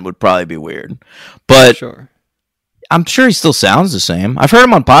 50-something-year-old man would probably be weird. But sure. I'm sure he still sounds the same. I've heard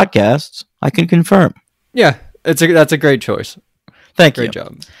him on podcasts. I can confirm. Yeah, that's a great choice. Thank you. Great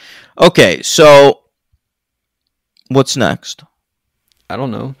job. Okay, so what's next? I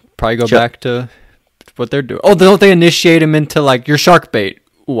don't know. Probably go back to what they're doing. Oh, don't they initiate him into, like, your shark bait?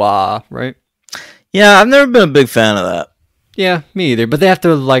 Ooh-ah, right? Yeah, I've never been a big fan of that. Yeah, me either. But they have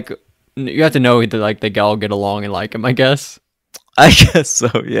to you have to know that they all get along and like him, I guess. I guess so,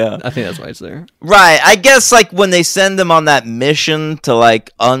 yeah. I think that's why it's there. Right. I guess like when they send them on that mission to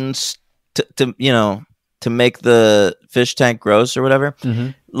like to make the fish tank gross or whatever,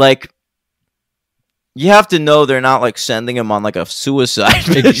 like you have to know they're not like sending him on like a suicide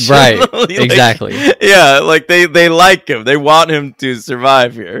mission. Right. Like, exactly. Yeah, like they like him. They want him to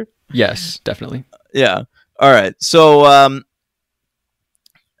survive here. Yes, definitely. Yeah. All right. So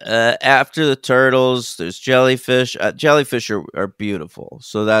after the turtles, there's jellyfish. Jellyfish are beautiful.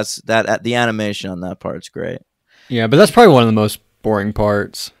 So that's that. The animation on that part's great. Yeah, but that's probably one of the most boring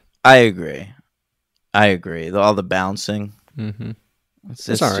parts. I agree. All the bouncing. Mm-hmm. It's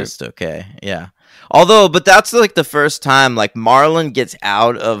just okay. Yeah. But that's like the first time like Marlin gets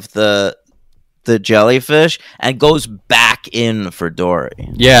out of the jellyfish and goes back in for Dory.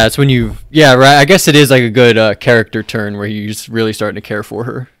 Yeah, it's when right. I guess it is like a good character turn where he's really starting to care for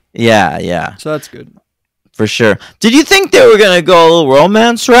her. Yeah. So that's good. For sure. Did you think they were going to go a little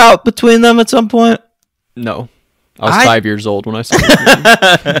romance route between them at some point? No. I was 5 years old when I saw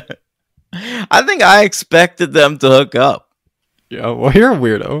this movie. I think I expected them to hook up. Yeah, well, you're a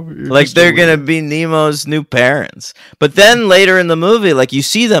weirdo. Like they're going to be Nemo's new parents. But then later in the movie, like you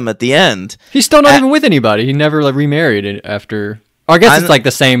see them at the end. He's still not even with anybody. He never remarried after. Or I guess it's like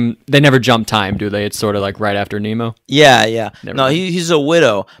the same. They never jump time, do they? It's sort of like right after Nemo. Yeah. Never no, he's a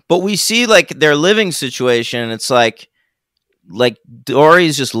widow. But we see like their living situation. It's like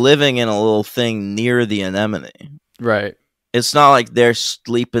Dory's just living in a little thing near the anemone. Right. It's not like they're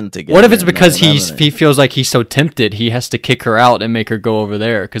sleeping together. What if it's because he feels like he's so tempted, he has to kick her out and make her go over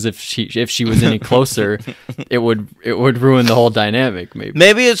there? Because if she was any closer, it would ruin the whole dynamic.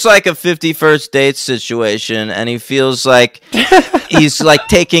 Maybe it's like a 51st date situation, and he feels like he's like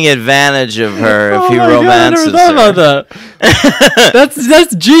taking advantage of her if he romances her. I never thought about that.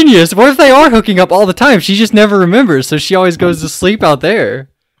 That's genius. What if they are hooking up all the time? She just never remembers, so she always goes to sleep out there.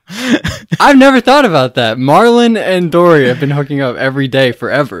 I've never thought about that. Marlin and Dory have been hooking up every day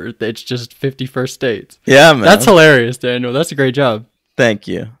forever. It's just 51st dates. Yeah, man. That's hilarious, Daniel. That's a great job. Thank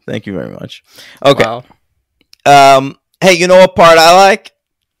you. Thank you very much. Okay. Wow. Hey, you know what part I like?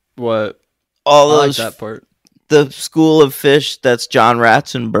 What? All those like that part. The school of fish that's John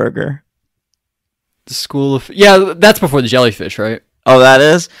Ratzenberger. The school of... Yeah, that's before the jellyfish, right? Oh, that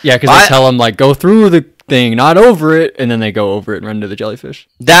is? Yeah, because they tell them, like, go through the thing, not over it, and then they go over it and run into the jellyfish.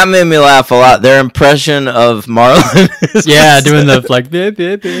 That made me laugh a lot. Their impression of Marlin is doing the, like, bip,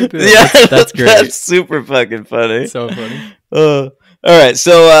 bip, bip, bip. Yeah, that's great. That's super fucking funny. So funny. All right,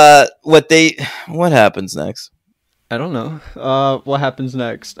 so what happens next? I don't know. What happens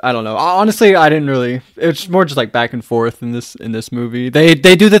next? I don't know. Honestly, I didn't really. It's more just like back and forth in this movie. They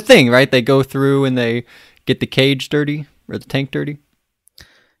do the thing, right? They go through and they get the cage dirty or the tank dirty.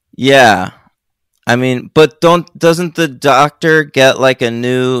 Yeah, I mean, but doesn't the doctor get like a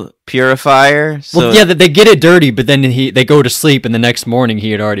new purifier? So well, yeah, they get it dirty, but then they go to sleep, and the next morning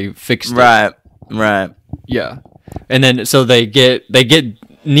he had already fixed it. Right. Yeah, and then so they get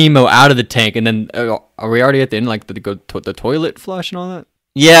Nemo out of the tank, and then are we already at the end? Like the toilet flush and all that.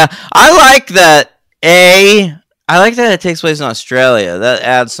 Yeah, I like that. I like that it takes place in Australia. That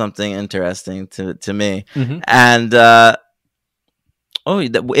adds something interesting to me. Mm-hmm. And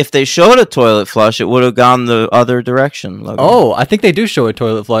if they showed a toilet flush, it would have gone the other direction. Logan. Oh, I think they do show a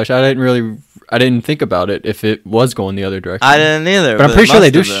toilet flush. I didn't think about it if it was going the other direction. I didn't either. But I'm pretty sure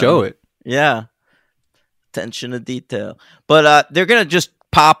they do show it. Yeah. Attention to detail. But they're going to just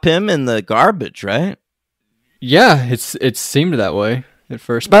pop him in the garbage, right? Yeah, it seemed that way at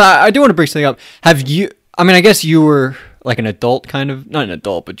first. But I do want to bring something up. I guess you were like an adult, kind of. Not an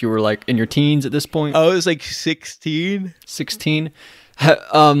adult, but you were like in your teens at this point. I was like 16. 16.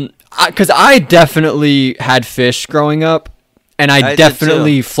 Because I definitely had fish growing up, and I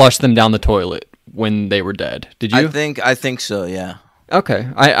definitely flushed them down the toilet when they were dead. Did you? I think so. Yeah. Okay.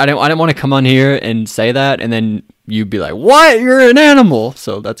 I didn't want to come on here and say that, and then you'd be like, "What? You're an animal."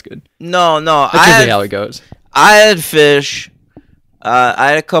 So that's good. No. That's usually how it goes. I had fish. I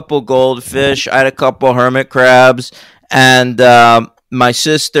had a couple goldfish. I had a couple hermit crabs, and my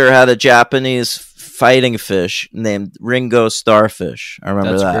sister had a Japanese fighting fish named Ringo Starfish. I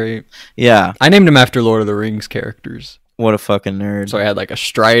remember that. That's great. Yeah. I named him after Lord of the Rings characters. What a fucking nerd. So I had like a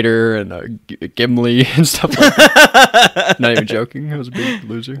Strider and a Gimli and stuff like that. Not even joking. I was a big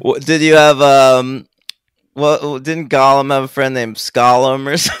loser. Did you have, didn't Gollum have a friend named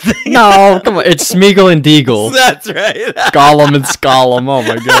Skollum or something? No, come on. It's Smeagol and Deagle. That's right. Gollum and Skollum. Oh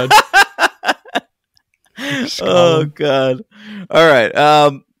my god. Oh god. All right.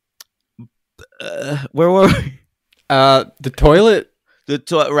 Where were we? The toilet.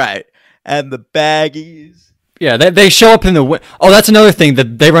 Right, and the baggies. Yeah, they show up in the. Oh, that's another thing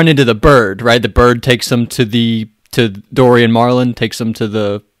that they run into the bird. Right, the bird takes them to Dory and Marlin. Takes them to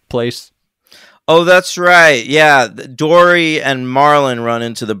the place. Oh, that's right. Yeah, Dory and Marlin run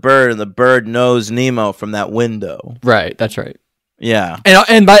into the bird, and the bird knows Nemo from that window. Right, that's right. Yeah,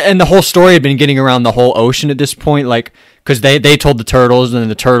 and the whole story had been getting around the whole ocean at this point, like because they told the turtles, and then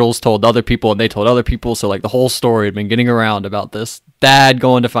the turtles told other people, and they told other people. So like the whole story had been getting around about this dad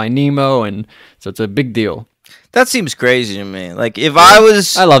going to find Nemo, and so it's a big deal. That seems crazy to me. Like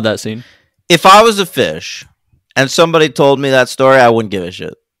I love that scene. If I was a fish, and somebody told me that story, I wouldn't give a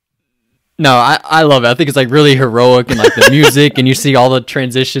shit. No, I love it. I think it's like really heroic, and like the music, and you see all the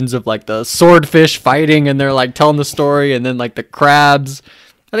transitions of like the swordfish fighting, and they're like telling the story, and then like the crabs.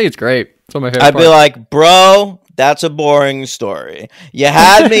 I think it's great. It's one of my favorite parts. Be like, bro, that's a boring story. You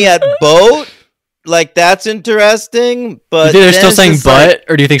had me at boat. Like that's interesting, but you think they're still saying "but,"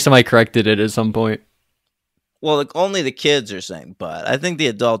 or do you think somebody corrected it at some point? Well, like, only the kids are saying "but." I think the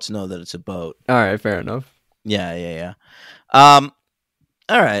adults know that it's a boat. All right, fair enough. Yeah. All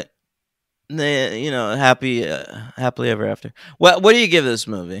right. Happily ever after. What do you give this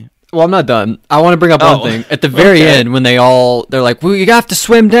movie? Well, I'm not done. I want to bring up one thing. At the very end, when they're like, well, you have to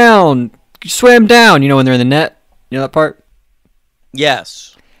swim down. Swim down. You know, when they're in the net? You know that part?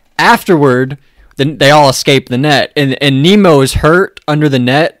 Yes. Afterward, then they all escape the net, and Nemo is hurt under the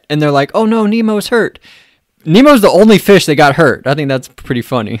net, and they're like, oh no, Nemo's hurt. Nemo's the only fish that got hurt. I think that's pretty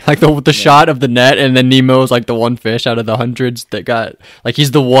funny. Like the shot of the net, and then Nemo's like the one fish out of the hundreds that got, like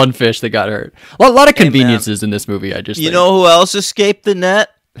he's the one fish that got hurt. A lot of conveniences in this movie. I just think. Know who else escaped the net?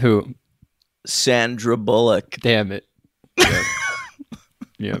 Who? Sandra Bullock. Damn it.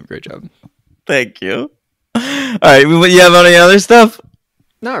 Yeah, great job. Thank you. All right, you have any other stuff?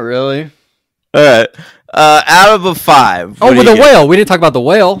 Not really. All right. Out of a 5. Oh, with the whale. We didn't talk about the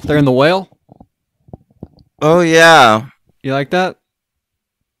whale. They're in the whale. Oh yeah, you like that?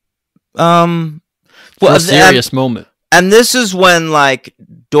 Well, a serious moment. And this is when like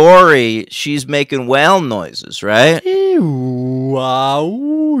Dory, she's making whale noises, right?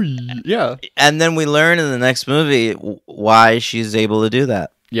 Yeah. And then we learn in the next movie why she's able to do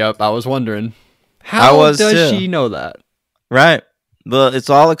that. Yep, I was wondering. How does she know that? Right. But it's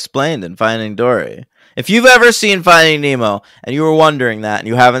all explained in Finding Dory. If you've ever seen Finding Nemo and you were wondering that and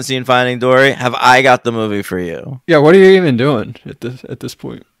you haven't seen Finding Dory, have I got the movie for you? Yeah, what are you even doing at this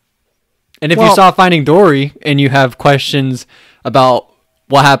point? And if you saw Finding Dory and you have questions about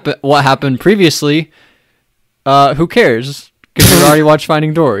what happened previously, who cares? Because you already watched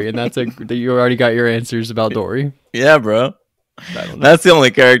Finding Dory, and you already got your answers about Dory. Yeah, bro. That's the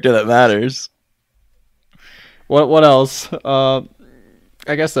only character that matters. What else?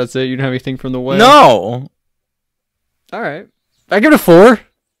 I guess that's it. You don't have anything from the whale? No. All right. I give it a 4.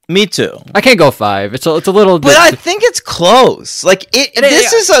 Me too. I can't go 5. It's a little. But I think it's close. Like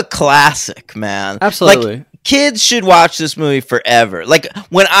this is a classic, man. Absolutely. Like, kids should watch this movie forever. Like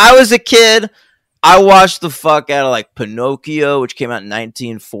when I was a kid, I watched the fuck out of like Pinocchio, which came out in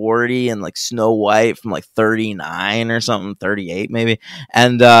 1940, and like Snow White from like 39 or something, 38 maybe.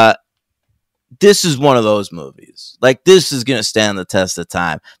 And this is one of those movies. Like this is gonna stand the test of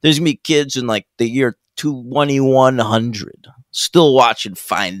time. There's gonna be kids in like the year 2100 still watching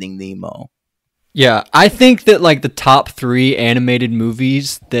Finding Nemo. Yeah, I think that like the top 3 animated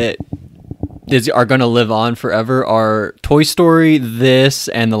movies that are going to live on forever are Toy Story, this,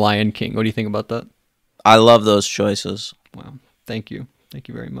 and The Lion King. What do you think about that? I love those choices. Wow. Thank you. Thank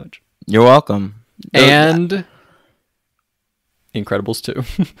you very much. You're welcome. And Incredibles 2.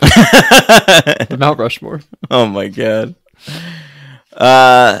 The Mount Rushmore. Oh my god.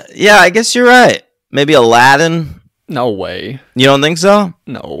 Yeah, I guess you're right. Maybe Aladdin. No way. You don't think so?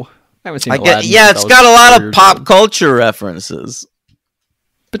 No. I haven't seen Aladdin. Yeah, it's got a lot of pop culture references.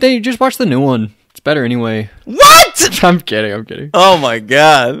 But then you just watch the new one. It's better anyway. What? I'm kidding. Oh my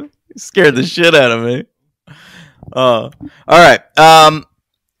god. You scared the shit out of me. Oh. Alright.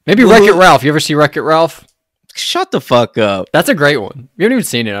 Maybe Wreck-It Ralph. You ever see Wreck-It Ralph? Shut the fuck up. That's a great one. You haven't even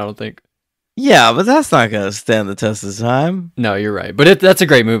seen it, I don't think. Yeah, but that's not gonna stand the test of time. No, you're right. But that's a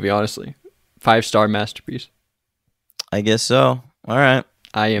great movie, honestly. 5-star masterpiece. I guess so. All right.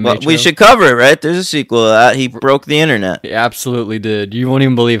 Well, we should cover it, right? There's a sequel to that. He broke the internet. He absolutely did. You won't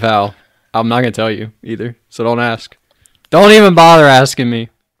even believe how. I'm not going to tell you either, so don't ask. Don't even bother asking me.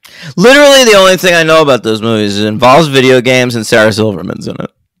 Literally, the only thing I know about those movies is it involves video games and Sarah Silverman's in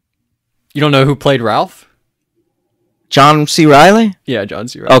it. You don't know who played Ralph? John C. Reilly? Yeah, John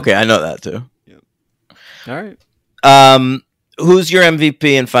C. Reilly. Okay, I know that too. Yep. All right. Who's your MVP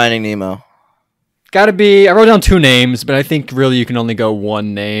in Finding Nemo? Gotta be. I wrote down 2 names, but I think really you can only go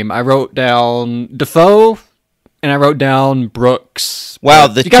 1 name. I wrote down Defoe, and I wrote down Brooks. Wow,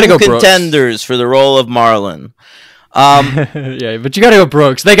 the 2 contenders Brooks for the role of Marlon. Yeah, but you gotta go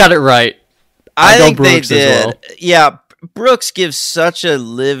Brooks. They got it right. I think Brooks they did. As well. Yeah, Brooks gives such a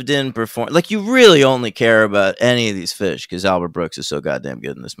lived-in performance. Like you really only care about any of these fish because Albert Brooks is so goddamn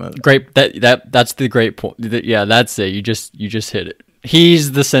good in this movie. Great. That's the great point. Yeah, that's it. You just hit it.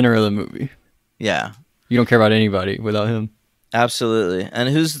 He's the center of the movie. Yeah. You don't care about anybody without him. Absolutely. And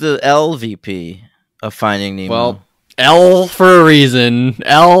who's the LVP of Finding Nemo? Well, L for a reason.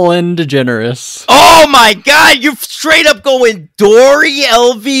 Ellen DeGeneres. Oh my god, you're straight up going Dory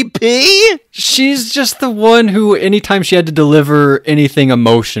LVP? She's just the one who, anytime she had to deliver anything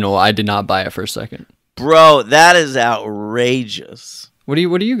emotional, I did not buy it for a second. Bro, that is outrageous. What are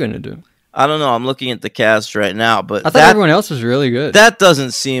you going to do? I don't know. I'm looking at the cast right now, but I thought everyone else was really good. That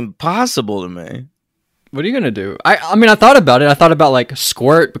doesn't seem possible to me. What are you gonna do? I mean, I thought about it. I thought about like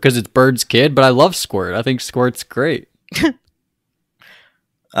Squirt because it's Bird's kid, but I love Squirt. I think Squirt's great.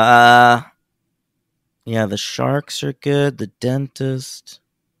 Yeah, the sharks are good. The dentist,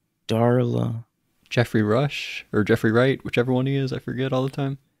 Darla, Jeffrey Rush or Jeffrey Wright, whichever one he is. I forget all the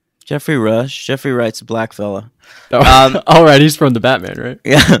time. Jeffrey Rush. Jeffrey Wright's a black fella. Oh, all right, he's from the Batman, right?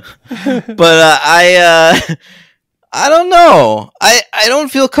 Yeah, but I don't know. I don't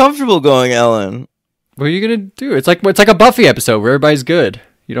feel comfortable going Ellen. What are you gonna do? It's like a Buffy episode where everybody's good.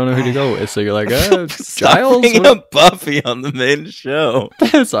 You don't know who to go with, so you're like, Giles. Bringing up Buffy on the main show.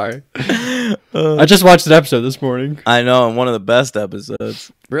 Sorry, I just watched an episode this morning. I know, and one of the best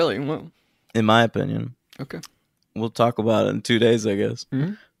episodes. Really? Well, in my opinion. Okay. We'll talk about it in 2 days, I guess.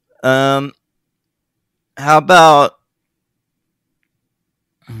 Mm-hmm. How about?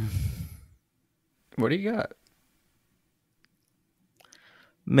 What do you got?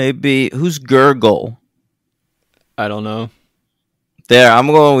 Maybe who's Gurgle? I don't know. There, I'm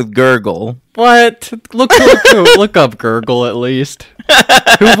going with Gurgle. What? Look up Gurgle at least.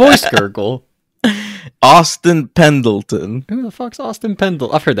 Who voiced Gurgle? Austin Pendleton. Who the fuck's Austin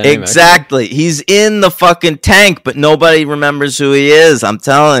Pendleton? I've heard that name. Exactly. He's in the fucking tank, but nobody remembers who he is. I'm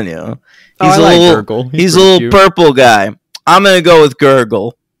telling you. He's a little Gurgle. He's a little cute purple guy. I'm gonna go with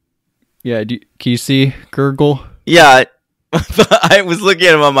Gurgle. Yeah. Can you see Gurgle? Yeah. I was looking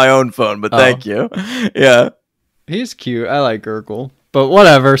at him on my own phone, but thank you. Yeah. He's cute. I like Gurgle. But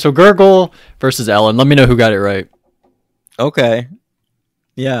whatever. So Gurgle versus Ellen. Let me know who got it right. Okay.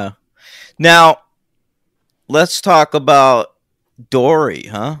 Yeah. Now, let's talk about Dory,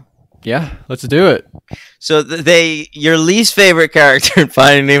 huh? Yeah, let's do it. So your least favorite character in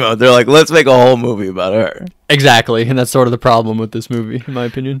Finding Nemo, they're like, let's make a whole movie about her. Exactly. And that's sort of the problem with this movie, in my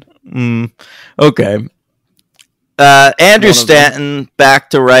opinion. Okay. Andrew Stanton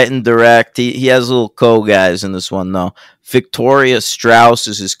back to write and direct. He has little co-guys in this one, though. Victoria Strauss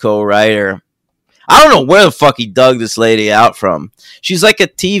is his co-writer. I don't know where the fuck he dug this lady out from. She's like a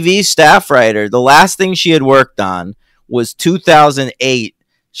TV staff writer. The last thing she had worked on was 2008.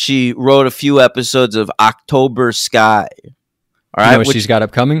 She wrote a few episodes of October Sky. All right, you know what she's got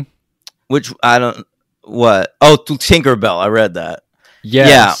upcoming? Which I don't. What? Oh, Tinkerbell. I read that.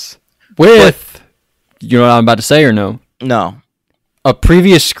 Yes. Yeah. You know what I'm about to say or no? No. A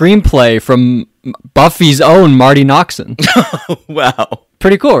previous screenplay from Buffy's own Marty Noxon. Wow.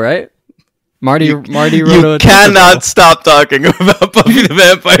 Pretty cool, right? Marty wrote you cannot stop talking about Buffy the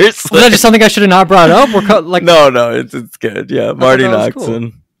Vampire Slayer. Was that just something I should have not brought up? No, it's good. Yeah, Marty Noxon,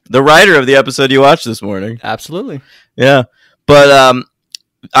 cool. The writer of the episode you watched this morning. Absolutely. Yeah, but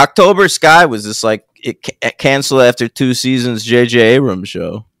October Sky was this like it canceled after 2 seasons J.J. Abrams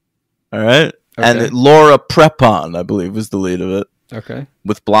show. All right, and Laura Prepon, I believe, was the lead of it. Okay,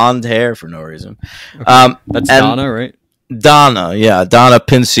 with blonde hair for no reason. Okay. That's Donna, right? Donna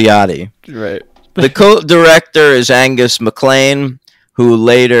Pinciotti. Right. The co-director is Angus MacLean, who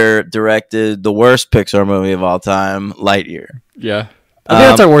later directed the worst Pixar movie of all time, Lightyear. Yeah. I think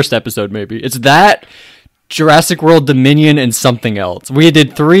that's our worst episode, maybe. It's that, Jurassic World Dominion, and something else. We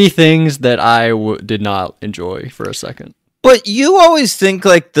did 3 things that I did not enjoy for a second. But you always think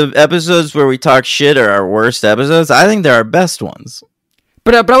like the episodes where we talk shit are our worst episodes. I think they're our best ones.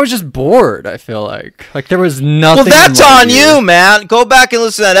 But I was just bored, I feel like. Like, there was nothing. Well, that's on you, man. Go back and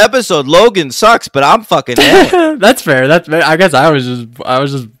listen to that episode. Logan sucks, but I'm fucking in. That's fair. That's fair. I guess I was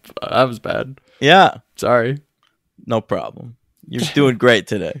bad. Yeah. Sorry. No problem. You're doing great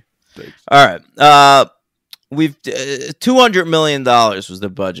today. Thanks. All right. We've $200 million was the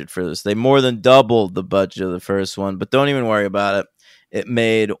budget for this. They more than doubled the budget of the first one, but don't even worry about it. It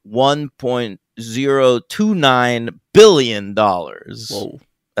made $1.029 billion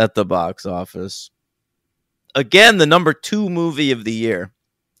at the box office. Again, the number 2 movie of the year,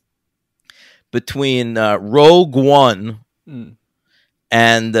 between Rogue One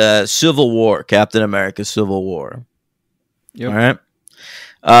and Civil War, Captain America: Civil War. Yep. All right.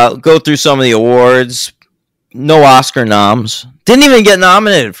 Go through some of the awards. No Oscar noms. Didn't even get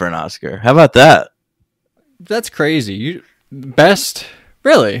nominated for an Oscar. How about that? That's crazy. Best?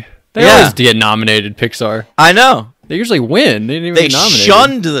 Really? They always get nominated, Pixar. I know. They usually win. They didn't even get nominated. They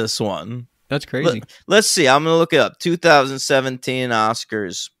shunned this one. That's crazy. Let's see. I'm going to look it up. 2017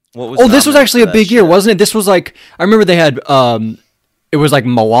 Oscars. What was this was actually a big year, wasn't it? This was like, I remember they had, it was like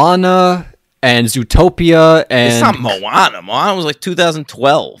Moana and Zootopia and... It's not Moana. Moana was like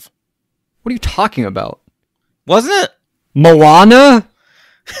 2012. What are you talking about? Wasn't it? Moana?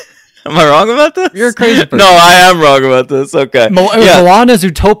 Am I wrong about this? You're a crazy person. No, I am wrong about this. Okay. Moana,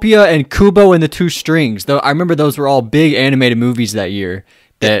 Zootopia, and Kubo and the Two Strings. Though I remember those were all big animated movies that year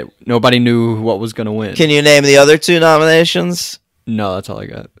that nobody knew what was going to win. Can you name the other 2 nominations? No, that's all I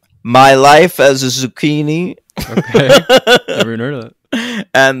got. My Life as a Zucchini. Okay. Never even heard of that.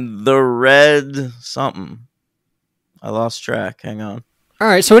 And The Red something. I lost track. Hang on. All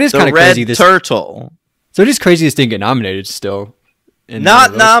right, so it is kind of crazy. The Red Turtle. So it is crazy this didn't get nominated still.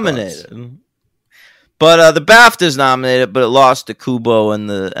 Not nominated. Spots. But the BAFTA's nominated, but it lost to Kubo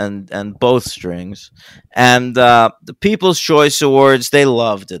and both strings. And the People's Choice Awards, they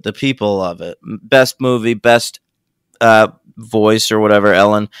loved it. The people love it. Best movie, best voice or whatever,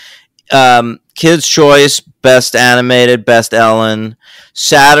 Ellen. Kids' Choice, best animated, best Ellen.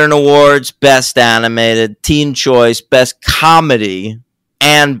 Saturn Awards, best animated. Teen Choice, best comedy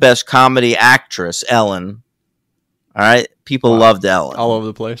and best comedy actress, Ellen. All right, people loved Ellen. All over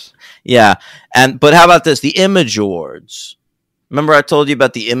the place. Yeah, but how about this? The Image Awards. Remember I told you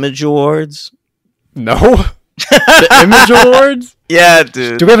about the Image Awards? No. The Image Awards? Yeah,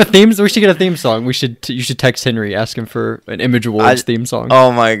 dude. Do we have a theme? We should get a theme song. You should text Henry, ask him for an Image Awards theme song.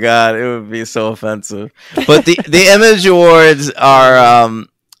 Oh my god, it would be so offensive. But the Image Awards are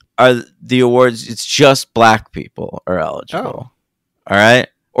the awards. It's just black people are eligible. Oh. All right.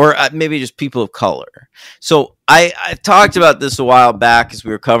 or maybe just people of color. So I talked about this a while back as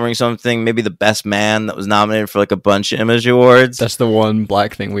we were covering something, maybe The Best Man, that was nominated for like a bunch of Image Awards. That's the one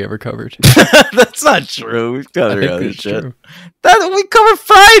black thing we ever covered. That's not true. We've covered other shit. True. That we covered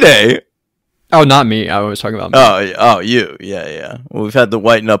Friday. Oh, not me. I was talking about me. Oh, you. Yeah. Well, we've had to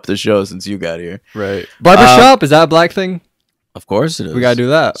whiten up the show since you got here. Right. Barbershop, is that a black thing? Of course it is. We gotta do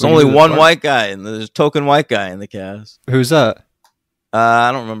that. There's only one white guy, and there's a token white guy in the cast. Who's that?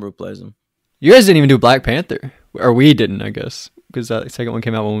 I don't remember who plays him. You guys didn't even do Black Panther. Or we didn't, I guess. Because that second one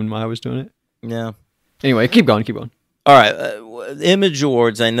came out when I was doing it. Yeah. Anyway, keep going. All right. Image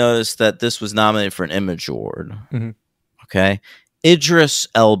Awards, I noticed that this was nominated for an Image Award. Mm-hmm. Okay. Idris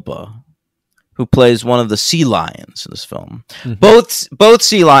Elba, who plays one of the sea lions in this film. Mm-hmm. Both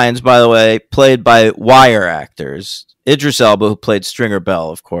sea lions, by the way, played by wire actors. Idris Elba, who played Stringer Bell,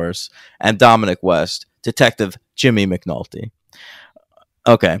 of course, and Dominic West, Detective Jimmy McNulty.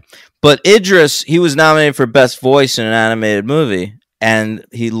 Okay. But Idris, he was nominated for Best Voice in an Animated Movie, and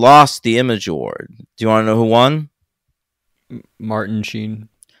he lost the Image Award. Do you want to know who won? Martin Sheen.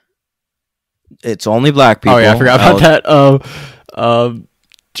 It's only black people. Oh, yeah, I forgot about that.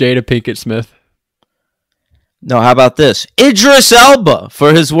 Jada Pinkett Smith. No, how about this? Idris Elba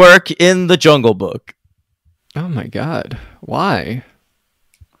for his work in The Jungle Book. Oh, my God. Why?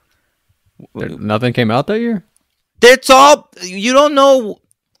 Nothing came out that year? It's all, you don't know.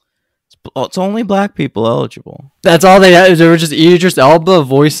 It's only black people eligible. That's all they had. They were just Idris Elba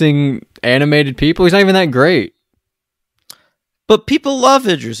voicing animated people. He's not even that great. But people love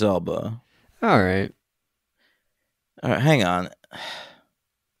Idris Elba. All right, hang on.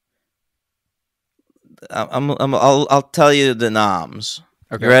 I'll tell you the noms.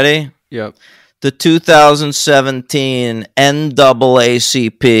 Okay. You ready? Yep. The 2017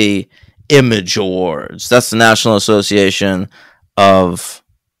 NAACP Image Awards. That's the National Association of,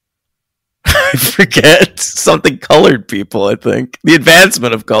 I forget, something colored people, I think. The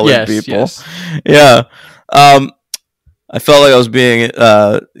advancement of colored people. Yes. Yeah. I felt like I was being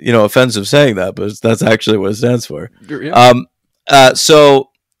offensive saying that, but that's actually what it stands for. Yeah.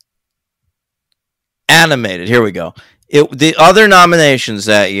 So animated, here we go. The other nominations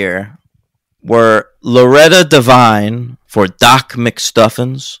that year were Loretta Devine for Doc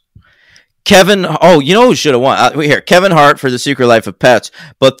McStuffins. Kevin, you know who should have won? Here, Kevin Hart for The Secret Life of Pets.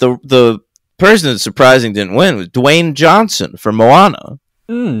 But the person that's surprising didn't win was Dwayne Johnson for Moana.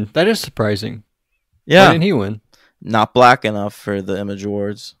 That is surprising. Yeah. Why didn't he win? Not black enough for the Image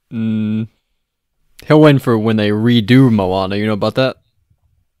Awards. He'll win for when they redo Moana. You know about that?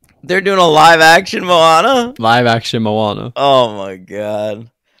 They're doing a live-action Moana? Live-action Moana. Oh, my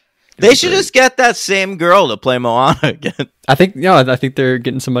God. They should just get that same girl to play Moana again. I think they're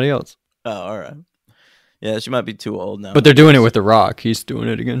getting somebody else. Oh, all right. Yeah, she might be too old now. But they're doing it with The Rock. He's doing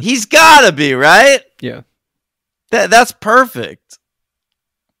it again. He's gotta be, right? Yeah. That's perfect.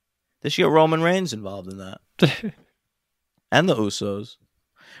 They should get Roman Reigns involved in that. And the Usos.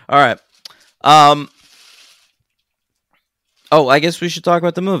 All right. I guess we should talk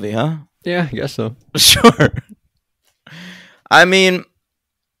about the movie, huh? Yeah, I guess so. Sure. I mean,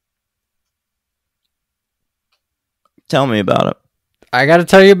 tell me about it. I gotta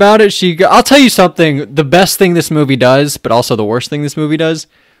tell you about it. I'll tell you something. The best thing this movie does, but also the worst thing this movie does,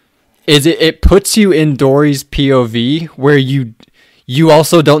 is it puts you in Dory's POV, where you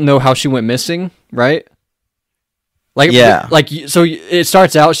also don't know how she went missing, right? So it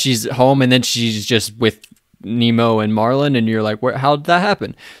starts out she's home, and then she's just with Nemo and Marlin, and you're like, how did that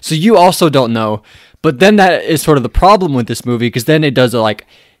happen? So you also don't know. But then that is sort of the problem with this movie, because then it does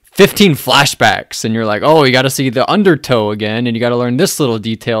 15 flashbacks, and you're like, oh, you got to see the undertow again, and you got to learn this little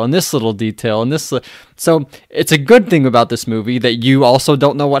detail and this little detail and this. So it's a good thing about this movie that you also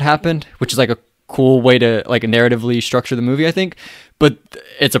don't know what happened, which is a cool way to narratively structure the movie, I think. But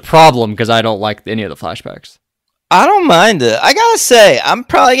it's a problem because I don't like any of the flashbacks. I don't mind it. I gotta say, I'm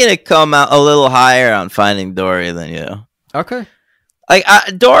probably gonna come out a little higher on Finding Dory than you. Okay.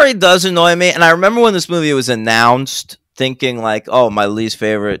 Dory does annoy me, and I remember when this movie was announced, thinking my least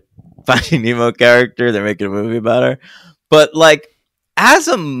favorite Finding Nemo character. They're making a movie about her, but as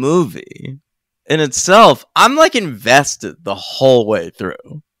a movie in itself, I'm invested the whole way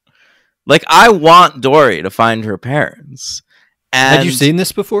through. I want Dory to find her parents. And had you seen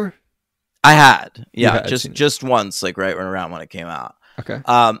this before? I had, yeah, just once, right around when it came out. Okay.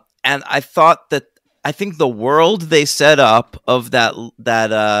 And I think the world they set up of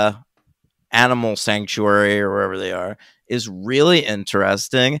that animal sanctuary or wherever they are is really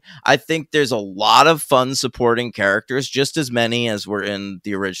interesting. I think there's a lot of fun supporting characters, just as many as were in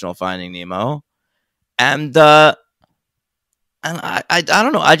the original Finding Nemo. And and I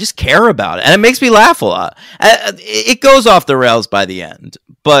don't know. I just care about it, and it makes me laugh a lot. It goes off the rails by the end,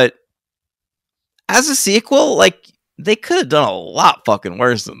 but as a sequel, like they could have done a lot fucking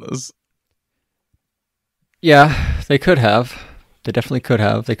worse than this. Yeah, they could have. They definitely could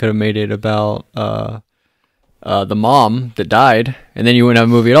have. They could have made it about the mom that died, and then you wouldn't have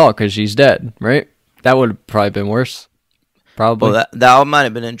a movie at all because she's dead, right? That would have probably been worse. Probably. Well, that might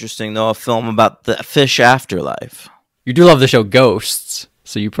have been interesting, though. A film about the fish afterlife. You do love the show Ghosts,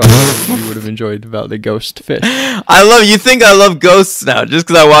 so you probably you would have enjoyed about the ghost fish. You think I love ghosts now just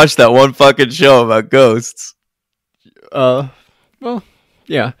because I watched that one fucking show about ghosts. Well,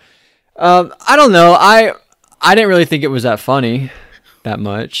 yeah. I don't know. I didn't really think it was that funny that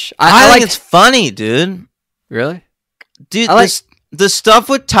much. I think it's funny, dude. Really? Dude, the stuff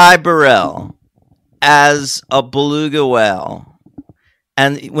with Ty Burrell as a beluga whale,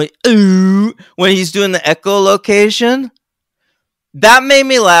 and when he's doing the echolocation, that made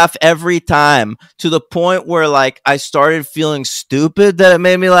me laugh every time, to the point where like I started feeling stupid that it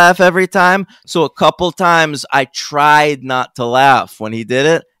made me laugh every time. So a couple times I tried not to laugh when he did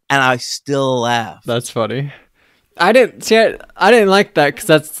it, and I still laughed. That's funny. I didn't like that because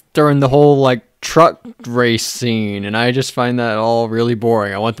that's during the whole like truck race scene, and I just find that all really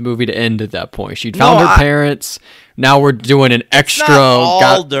boring. I want the movie to end at that point. She'd found her parents. Now we're doing an extra. It's not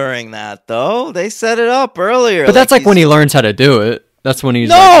all during that though. They set it up earlier. But that's like when he learns how to do it. That's when he's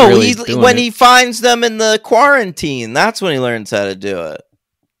when he finds them in the quarantine. That's when he learns how to do it.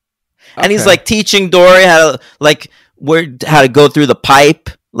 And he's like teaching Dory how to go through the pipe.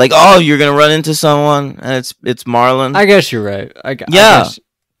 Like, oh, you're gonna run into someone, and it's Marlon. I guess you're right. I guess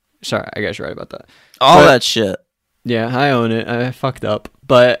you're right about that. That shit. Yeah, I own it. I fucked up,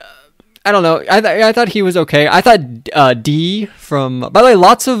 but I don't know. I thought he was okay. I thought D from. By the way,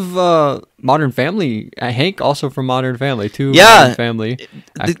 lots of Modern Family. Hank also from Modern Family too. Yeah, Modern Family.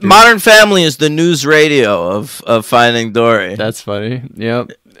 Modern Family is the news radio of Finding Dory. That's funny.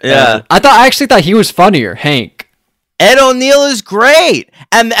 Yep. Yeah. I actually thought he was funnier, Hank. Ed O'Neill is great,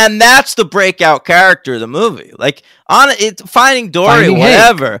 and that's the breakout character of the movie. Like Finding Dory,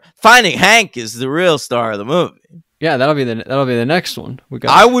 Finding Hank is the real star of the movie. Yeah, that'll be the next one.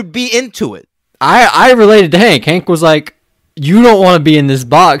 I would be into it. I related to Hank. Hank was like, "You don't want to be in this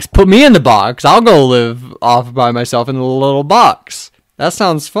box. Put me in the box. I'll go live off by myself in the little box." That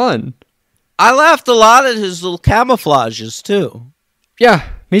sounds fun. I laughed a lot at his little camouflages too. Yeah,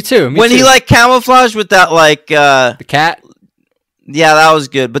 me too. He like camouflaged with that the cat. Yeah, that was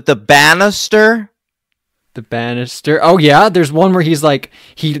good. But the banister. Oh yeah, there's one where he's like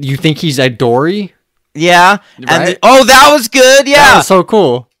you think he's a Dory. Yeah, right? And that was good. Yeah, that was so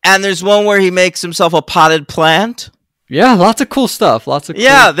cool. And there's one where he makes himself a potted plant. Yeah, lots of cool stuff.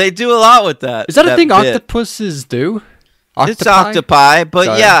 They do a lot with that. Is that a thing octopuses do? It's octopi, but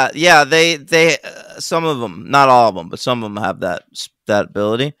sorry. yeah, they some of them, not all of them, but some of them have that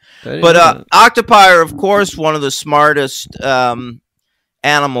ability. But octopi are, of course, one of the smartest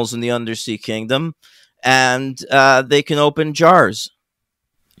animals in the undersea kingdom, and they can open jars.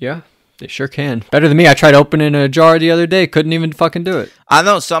 Yeah, they sure can. Better than me. I tried opening a jar the other day. Couldn't even fucking do it. I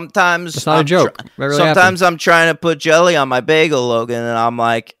know. Sometimes it's not a joke. Sometimes I'm trying to put jelly on my bagel, Logan, and I'm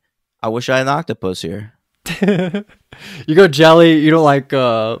like, I wish I had an octopus here. You go jelly. You don't like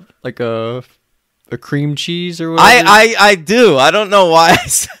a cream cheese or whatever? I do. I don't know why.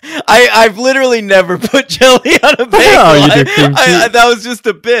 I've literally never put jelly on a bagel. Oh, you do cream cheese? That was just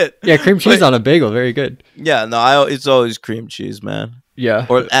a bit. Yeah, cream cheese on a bagel. Very good. Yeah, no, it's always cream cheese, man. Yeah.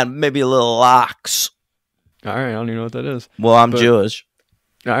 And maybe a little lox. All right, I don't even know what that is. Well, I'm Jewish.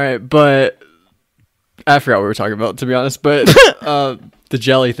 All right, but I forgot what we were talking about, to be honest. But the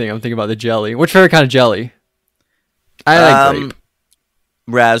jelly thing, I'm thinking about the jelly. Which favorite kind of jelly? I like grape.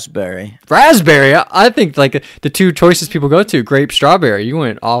 Raspberry. I think like the two choices people go to, grape, strawberry. You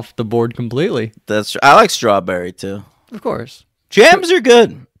went off the board completely. I like strawberry too. Of course. Jams are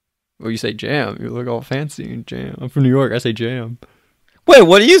good. Well, you say jam. You look all fancy and jam. I'm from New York. I say jam. Wait,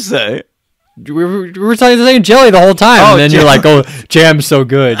 what do you say? We were saying jelly the whole time, and then you're like, "Oh, jam's so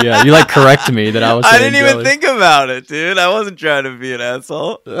good." Yeah, you like correct me that I was. I didn't even think about it, dude. I wasn't trying to be an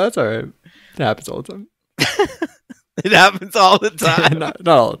asshole. That's all right. It happens all the time. It happens all the time.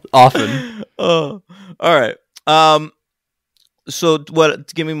 not often. Oh, all right. So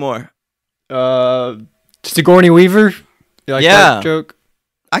what? Give me more. Sigourney Weaver. You like that joke?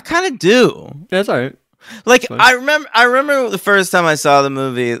 I kind of do. That's all right. Like I remember the first time I saw the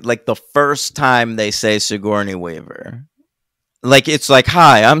movie. Like the first time they say Sigourney Weaver. Like it's like,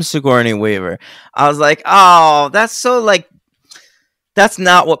 "Hi, I'm Sigourney Weaver." I was like, "Oh, that's so like." that's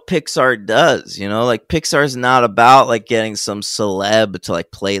not what Pixar does, you know? Like Pixar's not about like getting some celeb to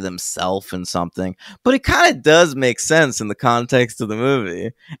like play themselves in something, but it kind of does make sense in the context of the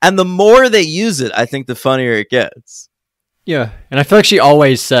movie. And the more they use it, I think the funnier it gets. Yeah, and I feel like she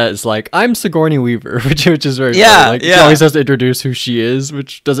always says like, "I'm Sigourney Weaver," which is very funny. Like she always has to introduce who she is,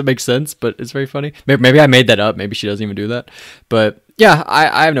 which doesn't make sense, but it's very funny. Maybe I made that up. Maybe she doesn't even do that. But yeah,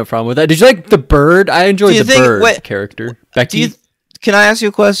 I have no problem with that. Did you like the bird? I enjoyed the bird character. Becky. Can I ask you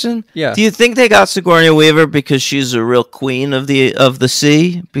a question? Yeah. Do you think they got Sigourney Weaver because she's a real queen of the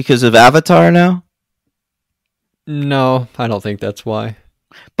sea because of Avatar now? No, I don't think that's why.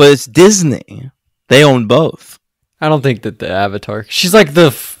 But it's Disney. They own both. I don't think that the Avatar. She's like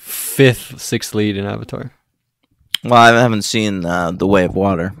the sixth lead in Avatar. Well, I haven't seen The Way of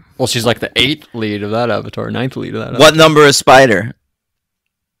Water. Well, she's like the 8th lead of that Avatar, 9th lead of that. What number is Spider?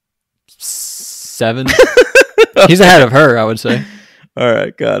 7. He's ahead of her, I would say. All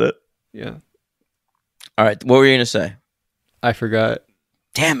right, got it. Yeah. All right, what were you gonna say? I forgot.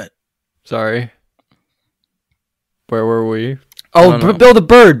 Damn it. Sorry. Where were we? Oh, Bill the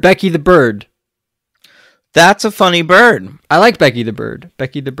Bird. Becky the Bird. That's a funny bird. I like Becky the Bird.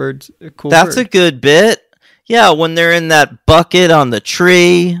 Becky the Bird's a cool That's bird. a good bit. Yeah, when they're in that bucket on the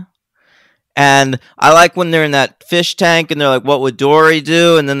tree. And I like when they're in that fish tank and they're like, what would Dory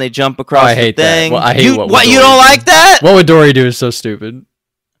do? And then they jump across I hate the thing. That. Well, I hate what you don't like that? What would Dory do is so stupid.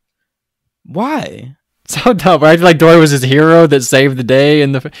 Why? So dumb. I feel like Dory was his hero that saved the day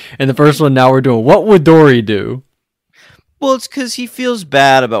in the first one. Now we're doing, what would Dory do? Well, it's because he feels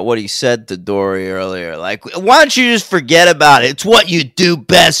bad about what he said to Dory earlier. Like, why don't you just forget about it? It's what you do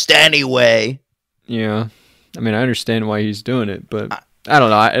best anyway. Yeah. I mean, I understand why he's doing it, but I don't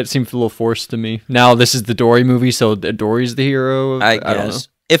know. It seems a little forced to me. Now, this is the Dory movie, so Dory's the hero. I don't know.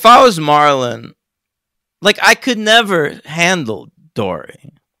 If I was Marlon, like, I could never handle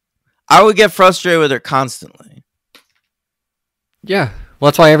Dory. I would get frustrated with her constantly. Yeah.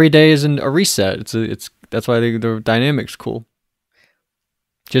 Well, that's why every day is a reset. That's why the dynamic's cool.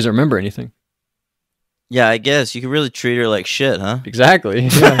 She doesn't remember anything. Yeah, I guess. You could really treat her like shit, huh? Exactly.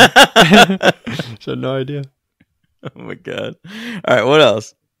 Yeah. She had no idea. Oh my god. All right, what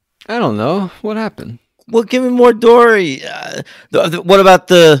else? I don't know. What happened? Well, give me more Dory. What about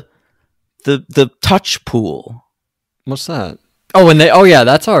the touch pool? What's that? Oh, yeah,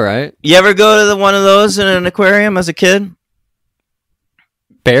 that's all right. You ever go to one of those in an aquarium as a kid?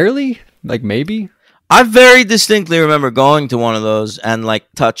 Barely? Like maybe? I very distinctly remember going to one of those and like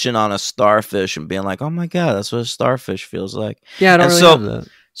touching on a starfish and being like, "Oh my god, that's what a starfish feels like." Yeah, I don't really have that.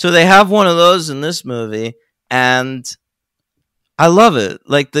 So they have one of those in this movie, and I love it.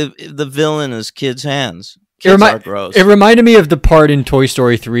 Like the villain is kids' hands. Kids are gross. It reminded me of the part in Toy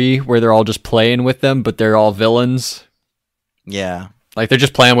Story 3 where they're all just playing with them, but they're all villains. Yeah. Like they're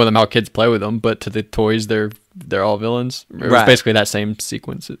just playing with them how kids play with them, but to the toys they're all villains. It was basically that same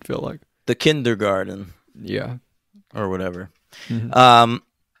sequence, it felt like. The kindergarten. Yeah. Or whatever. Mm-hmm.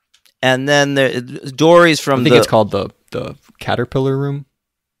 And then Dory's from I think it's called the caterpillar room.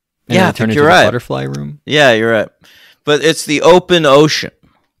 And yeah, I think you're right. The butterfly room. Yeah, you're right. But it's the open ocean.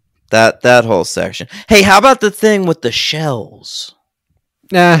 That whole section. Hey, how about the thing with the shells?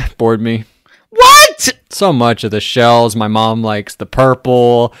 Nah, bored me. What? So much of the shells. My mom likes the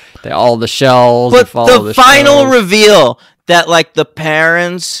purple. All the shells. But the final reveal that like the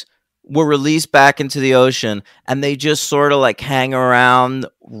parents were released back into the ocean and they just sort of like hang around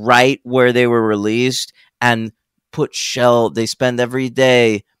right where they were released and they spend every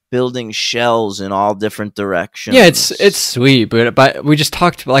day building shells in all different directions. Yeah, it's sweet, but we just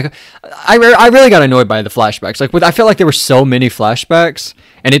talked like I really got annoyed by the flashbacks. Like I felt like there were so many flashbacks,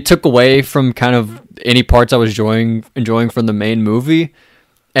 and it took away from kind of any parts I was enjoying from the main movie.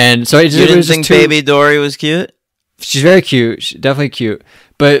 And so you didn't think Baby Dory was cute? She's very cute. She's definitely cute,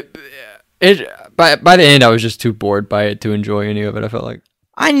 but by the end I was just too bored by it to enjoy any of it. I felt like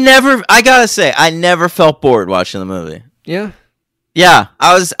I gotta say I never felt bored watching the movie. Yeah. Yeah,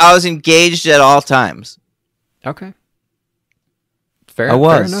 I was engaged at all times. Okay. Fair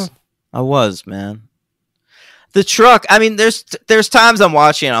enough. I was, man. The truck, I mean, there's times I'm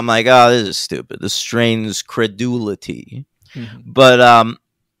watching and I'm like, oh, this is stupid. This strains credulity. Mm-hmm. But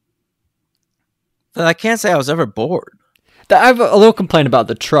I can't say I was ever bored. I have a little complaint about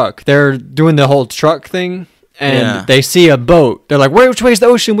the truck. They're doing the whole truck thing. And they see a boat. They're like, which way is the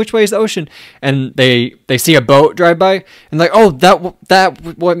ocean? Which way is the ocean? And they see a boat drive by. And like, oh, that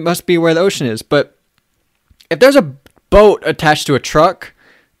what must be where the ocean is. But if there's a boat attached to a truck,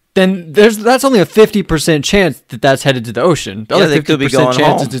 then that's only a 50% chance that that's headed to the ocean. The other 50%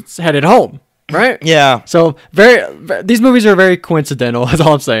 chance is it's headed home. right? Yeah. So these movies are very coincidental. That's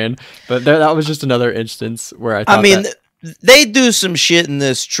all I'm saying. But that was just another instance where I thought. I mean, they do some shit in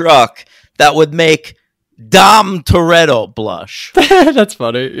this truck that would make Dom Toretto blush. That's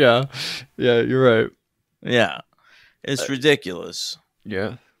funny. Yeah, you're right. Yeah, it's ridiculous.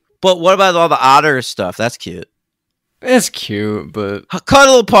 Yeah, but what about all the otter stuff? That's cute. It's cute, but a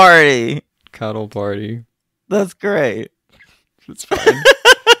cuddle party. That's great. It's fine.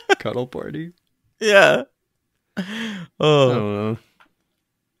 Cuddle party. Yeah. I don't know.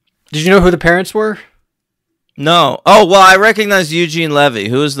 Did you know who the parents were? No. Oh, well, I recognize Eugene Levy.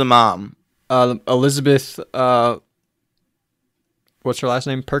 Who is the mom? Elizabeth, what's her last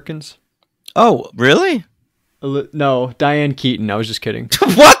name? Perkins? Oh, really? No, Diane Keaton. I was just kidding.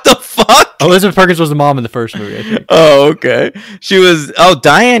 What the fuck? Elizabeth Perkins was the mom in the first movie, I think. Oh, okay. She was... Oh,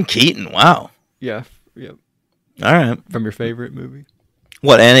 Diane Keaton. Wow. Yeah. Yep. All right. From your favorite movie?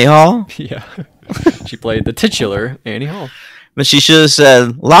 What, Annie Hall? Yeah. She played the titular Annie Hall. But she should have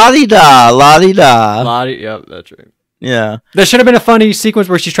said, la-di-da, la-di-da. La-di, yep, that's right. Yeah. There should have been a funny sequence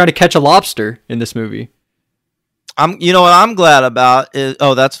where she's trying to catch a lobster in this movie. You know what I'm glad about is...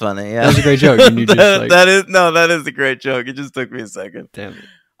 Oh, that's funny. Yeah. That was a great joke. That is a great joke. It just took me a second. Damn it.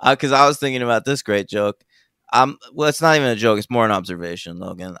 Because I was thinking about this great joke. Well, it's not even a joke. It's more an observation,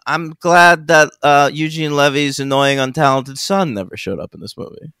 Logan. I'm glad that Eugene Levy's annoying, untalented son never showed up in this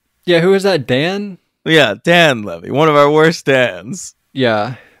movie. Yeah, who is that? Dan? Yeah, Dan Levy. One of our worst Dans.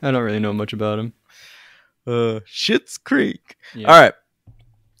 Yeah, I don't really know much about him. Schitt's Creek. Yeah. All right.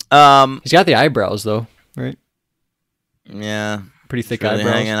 He's got the eyebrows, though, right? Yeah. Pretty thick really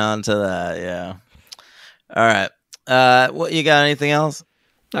eyebrows. Hanging on to that, yeah. All right. What, you got anything else?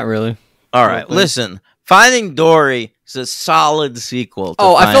 Not really. All right. Listen, Finding Dory is a solid sequel.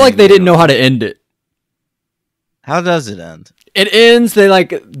 I feel like they didn't know how to end it. How does it end? It ends,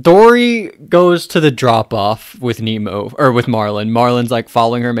 Dory goes to the drop-off with Nemo, or with Marlin. Marlin's,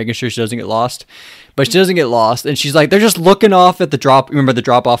 following her, making sure she doesn't get lost. But she doesn't get lost, and she's they're just looking off at the remember the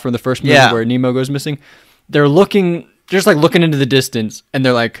drop-off from the first movie where Nemo goes missing? They're just looking into the distance, and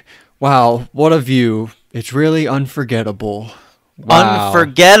they're like, wow, what a view. It's really unforgettable. Wow.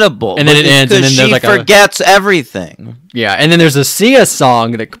 Unforgettable. And then it ends, and then she forgets everything. Yeah, and then there's a Sia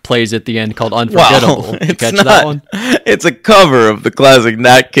song that plays at the end called Unforgettable. Well, that one? It's a cover of the classic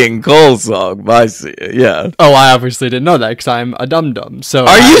Nat King Cole song by Sia, yeah. Oh, I obviously didn't know that because I'm a dum-dum. So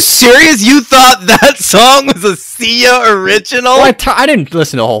Are you serious? You thought that song was a Sia original? Well, I didn't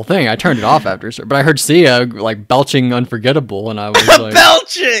listen to the whole thing. I turned it off after, but I heard Sia belching Unforgettable, and I was like...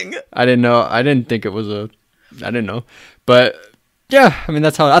 Belching! I didn't know. I didn't think it was I didn't know. But... yeah, I mean,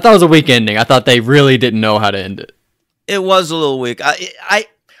 that's how I thought it was a weak ending. I thought they really didn't know how to end it. It was a little weak.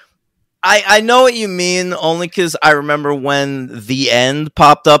 I know what you mean, only because I remember when the end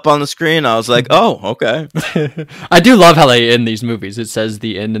popped up on the screen. I was like, oh, okay. I do love how they end these movies. It says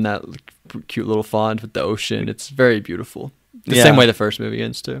the end in that cute little font with the ocean. It's very beautiful. The same way the first movie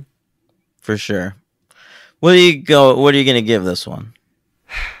ends, too. For sure. What are you going to give this one?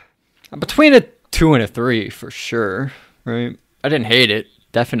 Between a 2 and a 3, for sure. Right? I didn't hate it,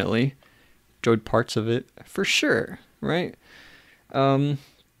 definitely. Enjoyed parts of it, for sure, right? I feel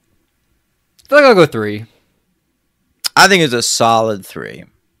like I'll go 3. I think it's a solid 3.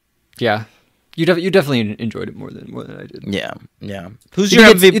 Yeah. You definitely enjoyed it more than I did. Yeah. Who's your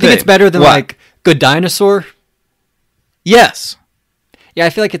MVP? You think it's better than, Good Dinosaur? Yes. Yeah, I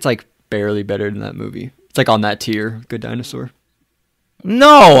feel like it's, barely better than that movie. It's, on that tier, Good Dinosaur.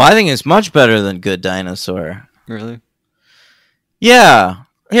 No, I think it's much better than Good Dinosaur. Really? Yeah.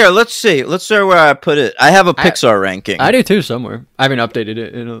 Here, let's see. Let's start where I put it. I have a Pixar ranking. I do too, somewhere. I haven't updated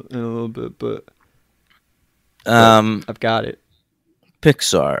it in a little bit, but I've got it.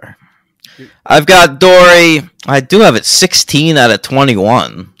 Pixar. I've got Dory. I do have it 16 out of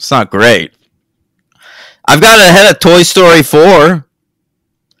 21. It's not great. I've got it ahead of Toy Story 4.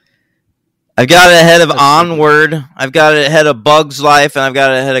 I've got it ahead of Onward. I've got it ahead of Bug's Life, and I've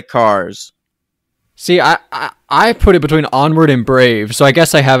got it ahead of Cars. See, I put it between Onward and Brave, so I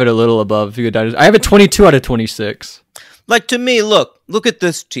guess I have it a little above Good Dinosaur. I have it 22 out of 26. To me, look at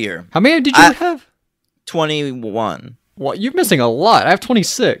this tier. How many did you have? 21. Well, you're missing a lot. I have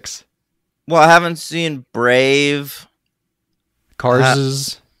 26. Well, I haven't seen Brave.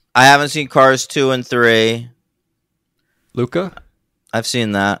 Cars. I haven't seen Cars 2 and 3. Luca? I've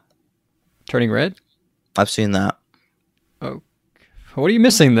seen that. Turning Red? I've seen that. Oh. What are you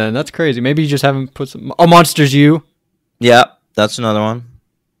missing then? That's crazy. Maybe you just haven't put some... Oh, Monsters U. Yeah, that's another one.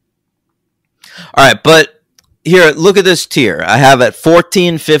 All right, but here, look at this tier. I have at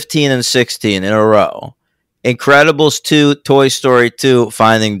 14, 15, and 16 in a row. Incredibles 2, Toy Story 2,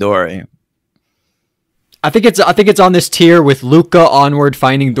 Finding Dory. I think it's on this tier with Luca, Onward,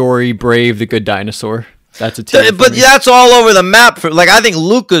 Finding Dory, Brave, The Good Dinosaur. That's a tier. But that's all over the map. I think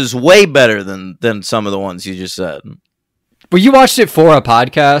Luca's way better than some of the ones you just said. Well, you watched it for a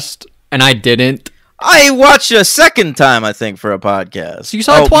podcast, and I didn't. I watched it a second time, I think, for a podcast. So you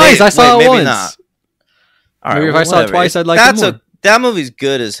saw it twice. I saw it once. Not. All right, maybe if I saw it twice, I'd like it more. That movie's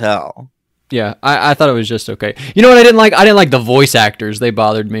good as hell. Yeah, I thought it was just okay. You know what I didn't like? I didn't like the voice actors. They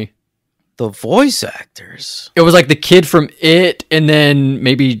bothered me. The voice actors? It was like the kid from It, and then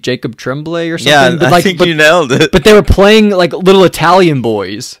maybe Jacob Tremblay or something. Yeah, I think you nailed it. But they were playing like little Italian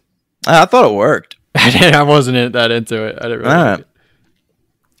boys. I thought it worked. I wasn't that into it. I didn't really like it.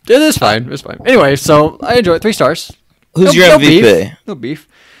 It is fine. It's fine. Anyway, so I enjoyed it. 3 stars. Who's your MVP? No beef.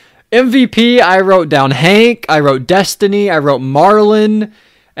 MVP, I wrote down Hank. I wrote Destiny. I wrote Marlon.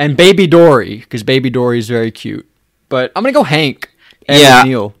 And Baby Dory, because Baby Dory is very cute. But I'm going to go Hank. Ed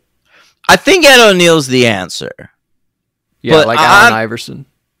O'Neill. I think Ed O'Neill's the answer. Yeah, but like Allen Iverson.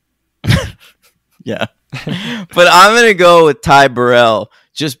 Yeah. But I'm going to go with Ty Burrell,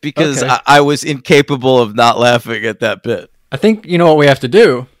 just because I was incapable of not laughing at that bit. I think you know what we have to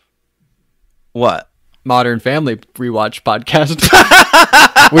do. What? Modern Family rewatch podcast.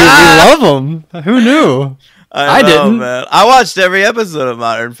 we love them. Who knew? I didn't. Man. I watched every episode of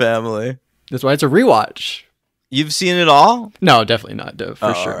Modern Family. That's why it's a rewatch. You've seen it all? No, definitely not,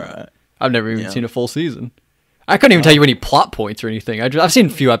 for sure. Right. I've never even seen a full season. I couldn't even tell you any plot points or anything. I've seen a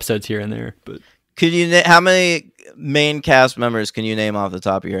few episodes here and there, but could you? How many main cast members can you name off the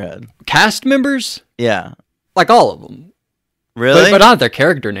top of your head? Cast members? Yeah, like all of them. Really? But not their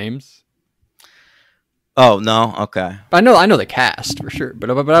character names. Oh no, okay. I know the cast for sure,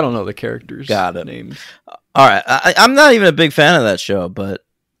 but I don't know the characters. Got it. Names. All right, I'm not even a big fan of that show, but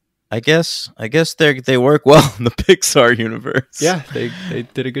I guess they work well in the Pixar universe. Yeah, they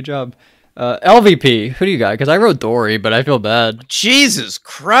did a good job. LVP, who do you got? Because I wrote Dory, but I feel bad. Jesus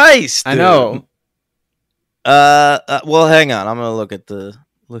Christ! Dude. I know. Well, hang on. I'm gonna look at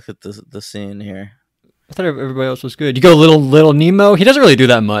the scene here. I thought everybody else was good. You go little Nemo. He doesn't really do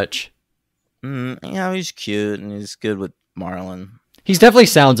that much. Yeah, he's cute and he's good with Marlon. He's definitely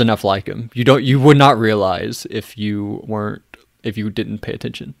sounds enough like him. You would not realize if you didn't pay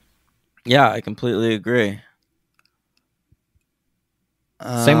attention. Yeah, I completely agree.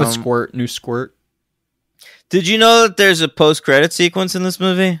 Same with Squirt, new Squirt. Did you know that there's a post-credit sequence in this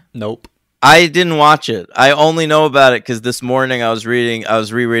movie? Nope. I didn't watch it. I only know about it because this morning I was rereading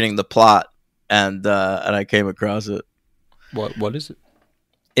the plot, and I came across it. What is it?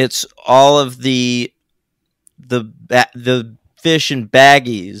 It's all of the fish and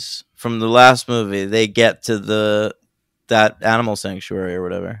baggies from the last movie. They get to that animal sanctuary or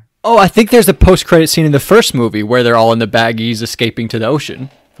whatever. Oh, I think there's a post-credit scene in the first movie where they're all in the baggies escaping to the ocean.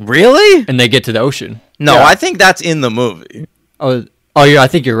 Really? And they get to the ocean. No, yeah. I think that's in the movie. Oh yeah, I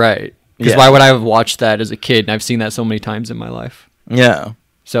think you're right. Because why would I have watched that as a kid? And I've seen that so many times in my life. Yeah.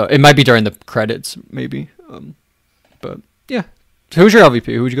 So it might be during the credits, maybe. But yeah. So who's your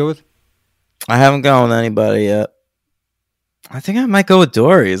LVP? Who would you go with? I haven't gone with anybody yet. I think I might go with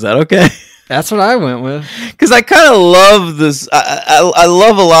Dory. Is that okay? That's what I went with. Because I kind of love this. I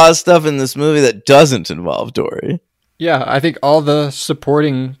love a lot of stuff in this movie that doesn't involve Dory. Yeah, I think all the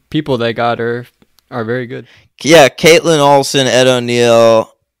supporting people they got are very good. Yeah, Caitlin Olsen, Ed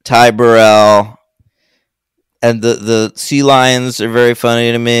O'Neill, Ty Burrell, and the sea lions are very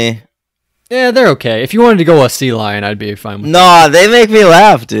funny to me. Yeah, they're okay. If you wanted to go a sea lion, I'd be fine with Nah, they make me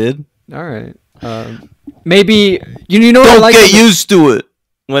laugh, dude. All right. Maybe you know what Don't I like get used to it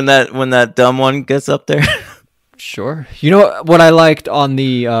when that dumb one gets up there. Sure. You know what I liked on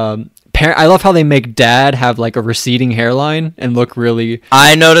the I love how they make Dad have like a receding hairline and look really.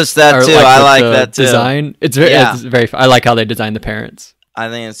 I noticed that too. I like that too. Design. It's very. I like how they design the parents. I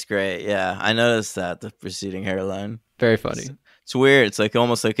think it's great. Yeah, I noticed that the receding hairline. Very funny. It's weird. It's like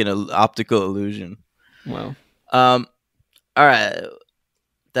almost like an optical illusion. Wow. All right.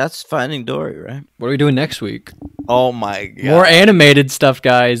 That's Finding Dory, right? What are we doing next week? Oh my god! More animated stuff,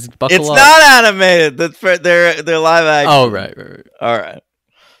 guys. Buckle up. It's not animated. That's they're live action. Oh right. All right.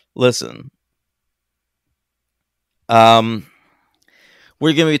 Listen. We're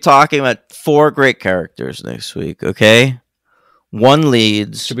gonna be talking about 4 great characters next week. Okay. One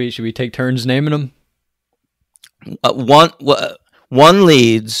leads. Should we take turns naming them? One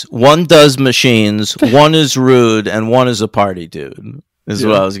leads. One does machines. One is rude, and one is a party dude. Is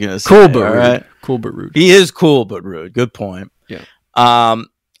what I was gonna say. Cool but rude. Right? Cool but rude. He is cool but rude. Good point. Yeah.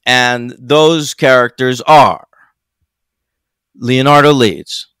 And those characters are Leonardo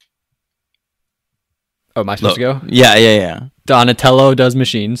leads. Oh, am I supposed to go? Yeah. Donatello does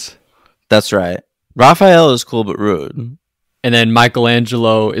machines. That's right. Raphael is cool but rude. And then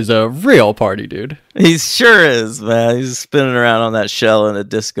Michelangelo is a real party dude. He sure is, man. He's spinning around on that shell in a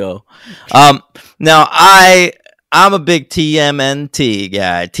disco. Now I'm a big TMNT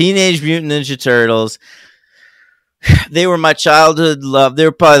guy. Teenage Mutant Ninja Turtles. They were my childhood love. They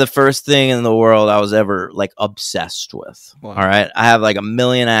were probably the first thing in the world I was ever like obsessed with. Wow. All right. I have like 1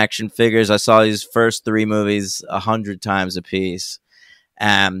 million action figures. I saw these first 3 movies 100 times a piece.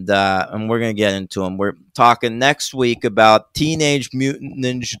 And we're going to get into them. We're talking next week about Teenage Mutant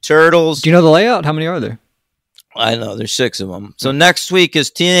Ninja Turtles. Do you know the layout? How many are there? I know. There's 6 of them. So next week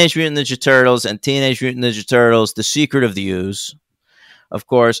is Teenage Mutant Ninja Turtles and Teenage Mutant Ninja Turtles, The Secret of the Ooze. Of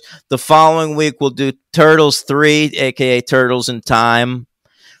course, the following week we'll do Turtles 3, aka Turtles in Time,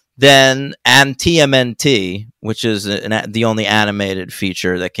 then and TMNT, which is the only animated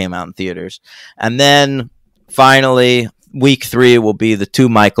feature that came out in theaters, and then finally week 3 will be the 2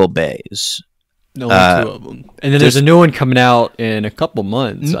 Michael Bays. Only 2 of them, and then there's a new one coming out in a couple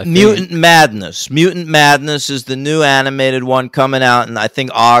months. I Mutant think. Madness. Mutant Madness is the new animated one coming out in I think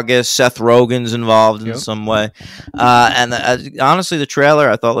August. Seth Rogen's involved in some way, and honestly, the trailer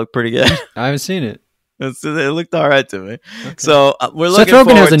I thought looked pretty good. I haven't seen it. It looked all right to me. Okay. So we're looking. Seth Rogen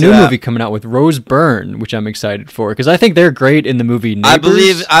forward has a to new that. movie coming out with Rose Byrne, which I'm excited for because I think they're great in the movie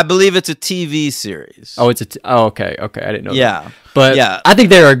Neighbors. I believe it's a TV series. Oh, it's okay. I didn't know. Yeah. That. But yeah. I think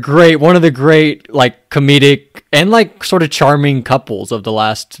they're one of the great like comedic and like sort of charming couples of the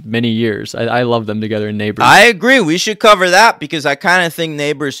last many years. I love them together in Neighbors. I agree. We should cover that because I kind of think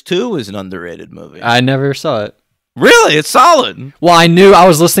Neighbors 2 is an underrated movie. I never saw it. Really? It's solid. Well, I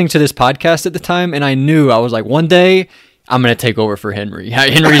was listening to this podcast at the time, and I was like, one day I'm going to take over for Henry.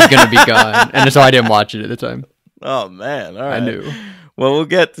 Henry's going to be gone. And so I didn't watch it at the time. Oh, man. All right. I knew. Well, we'll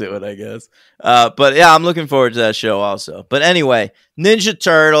get to it, I guess. But yeah, I'm looking forward to that show also. But anyway, Ninja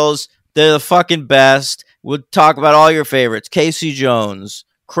Turtles, they're the fucking best. We'll talk about all your favorites. Casey Jones,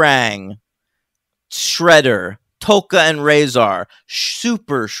 Krang, Shredder, Toka and Razor,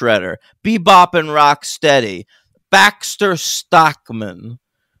 Super Shredder, Bebop and Rocksteady, Baxter Stockman,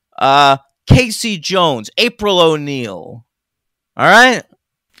 Casey Jones, April O'Neil. All right?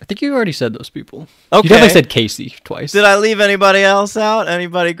 I think you already said those people. Okay. You definitely said Casey twice. Did I leave anybody else out?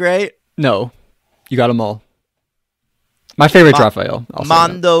 Anybody great? No. You got them all. My favorite's Raphael.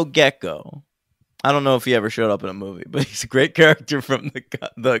 Mondo Gecko. I don't know if he ever showed up in a movie, but he's a great character from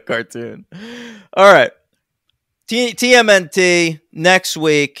the cartoon. All right. TMNT next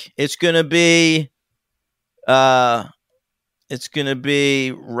week. It's gonna be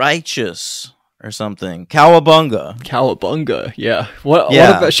Righteous or something. Cowabunga, yeah. What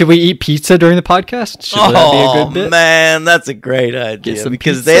about, should we eat pizza during the podcast? Should that be a good bit? Man, that's a great idea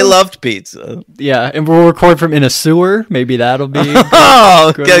because pizza? they loved pizza. Yeah, and we'll record from in a sewer. Maybe that'll be good.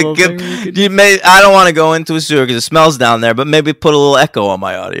 I don't want to go into a sewer because it smells down there, but maybe put a little echo on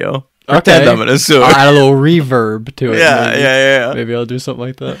my audio. Pretend I'm in a sewer. I'll add a little reverb to it. Yeah. Maybe I'll do something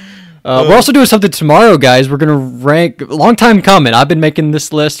like that. We're also doing something tomorrow, guys. We're going to rank, long time coming. I've been making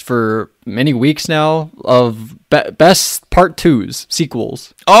this list for many weeks now of best part 2s,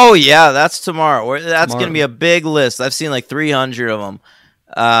 sequels. Oh, yeah, that's tomorrow. That's going to be a big list. I've seen like 300 of them.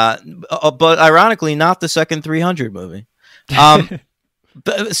 But ironically, not the second 300 movie.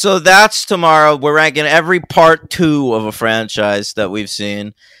 So that's tomorrow. We're ranking every part 2 of a franchise that we've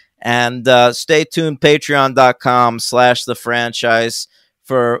seen. And stay tuned, patreon.com/thefranchise.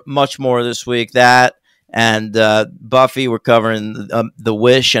 For much more this week. That and Buffy, we're covering The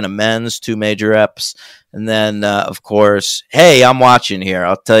Wish and Amends, 2 major eps. And then, of course, hey, I'm watching here.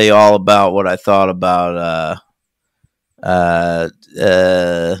 I'll tell you all about what I thought about what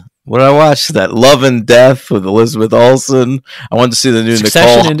did I watch? That Love and Death with Elizabeth Olsen. I wanted to see the new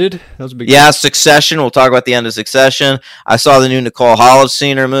Succession ended. That was a big deal. Succession. We'll talk about the end of Succession. I saw the new Nicole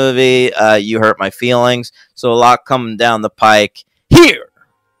Holofcener movie, You Hurt My Feelings. So a lot coming down the pike here.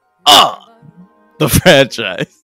 The franchise.